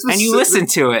episode and you listened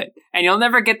to it and you'll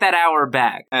never get that hour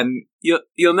back. And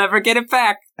you'll never get it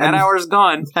back. That hour's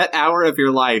gone. That hour of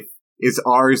your life is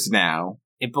ours now.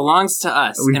 It belongs to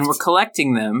us and we're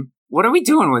collecting them. What are we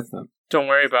doing with them? Don't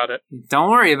worry about it.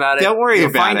 Don't worry about it.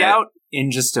 You'll find out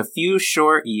in just a few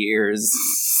short years.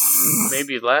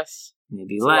 Maybe less.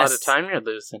 Maybe it's less. A lot of time you're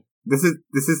losing. This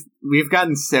is we've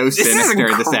gotten so sinister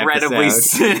this episode.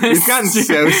 Sinister. We've gotten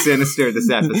so sinister this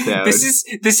episode.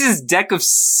 This is deck of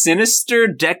sinister,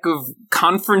 deck of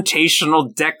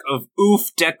confrontational, deck of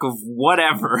oof, deck of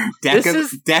whatever. Deck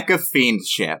of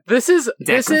fiendship. This is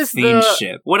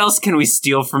fiendship. What else can we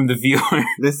steal from the viewer?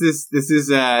 This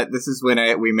is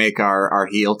when we make our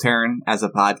heel turn as a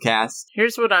podcast.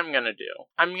 Here's what I'm gonna do.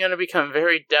 I'm gonna become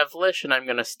very devilish and I'm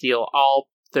gonna steal all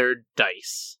their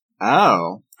dice.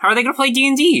 Oh. How are they going to play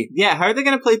D&D? Yeah, how are they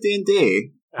going to play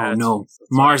D&D? Oh no,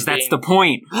 Mars, that's the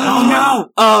point. Oh no!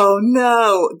 Oh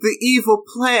no! The evil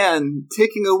plan,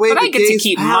 taking away the But I get to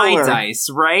keep power. my dice,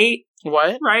 right?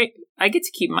 What? Right? I get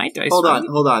to keep my dice, Hold on.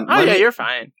 Oh yeah, you're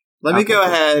fine. Let me go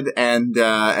ahead and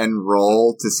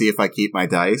roll to see if I keep my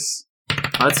dice.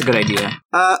 Oh, that's a good idea.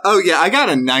 I got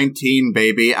a 19,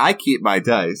 baby. I keep my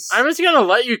dice. I was gonna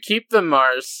let you keep them,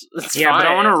 Mars. It's fine. But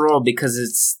I want to roll because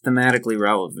it's thematically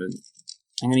relevant.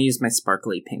 I'm gonna use my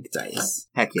sparkly pink dice.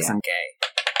 Heck yeah. Because I'm gay.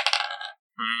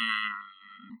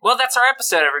 Well, that's our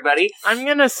episode, everybody. I'm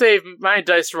gonna save my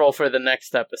dice roll for the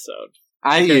next episode.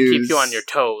 I'm gonna keep you on your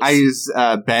toes. I use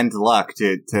Bend Luck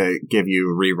to give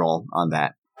you a reroll on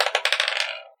that.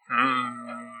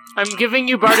 I'm giving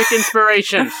you Bardic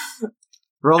Inspiration.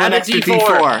 Roll an extra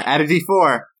D4. Add a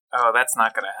D4. Oh, that's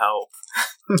not going to help.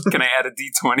 Can I add a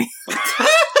D20?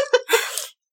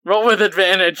 Roll with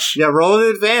advantage. Yeah, roll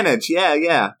with advantage.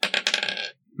 Yeah.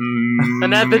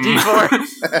 And add the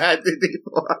D4. Add the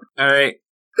D4. All right.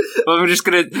 Well, I'm just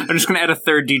gonna add a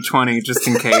third D20 just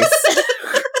in case.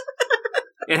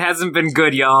 It hasn't been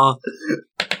good, y'all.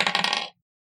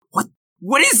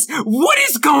 What is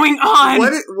going on?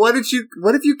 What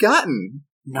have you gotten?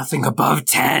 Nothing above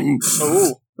 10.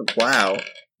 Oh, wow.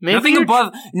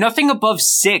 Nothing above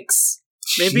 6.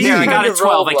 Maybe I got a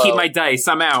 12. I keep my dice.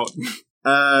 I'm out.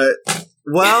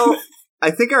 Well, I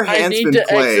think our hand's been played.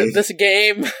 I need to exit this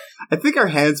game. I think our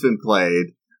hand's been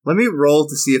played. Let me roll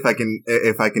to see if I can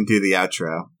do the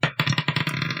outro.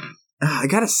 I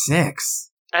got a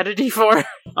 6. Add a D4.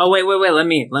 Oh wait. Let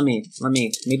me.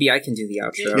 Maybe I can do the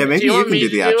outro. Yeah, maybe you can do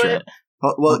the outro.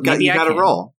 Well, you got to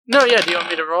roll. No, yeah. Do you want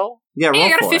me to roll? Yeah, roll. I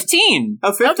got a 15.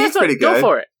 Oh, 15's pretty good. Go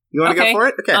for it. You want to go for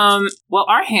it? Okay. Well,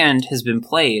 our hand has been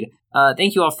played.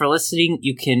 Thank you all for listening.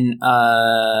 You can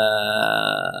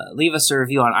leave us a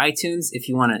review on iTunes if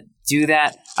you want to do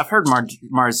that. I've heard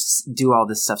Mars do all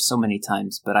this stuff so many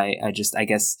times, but I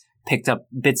guess picked up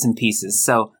bits and pieces.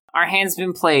 So our hand's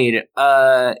been played.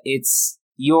 It's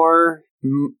your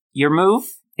move.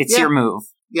 It's your move.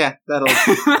 Yeah,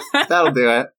 that'll do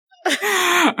it.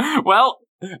 Well,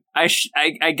 I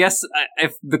guess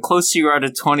if the closer you are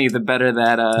to 20, the better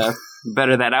that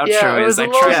outro is. I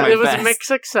tried my best. It was a mixed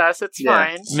success. It's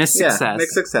fine. Mixed success.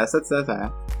 Mixed success. That's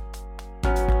that.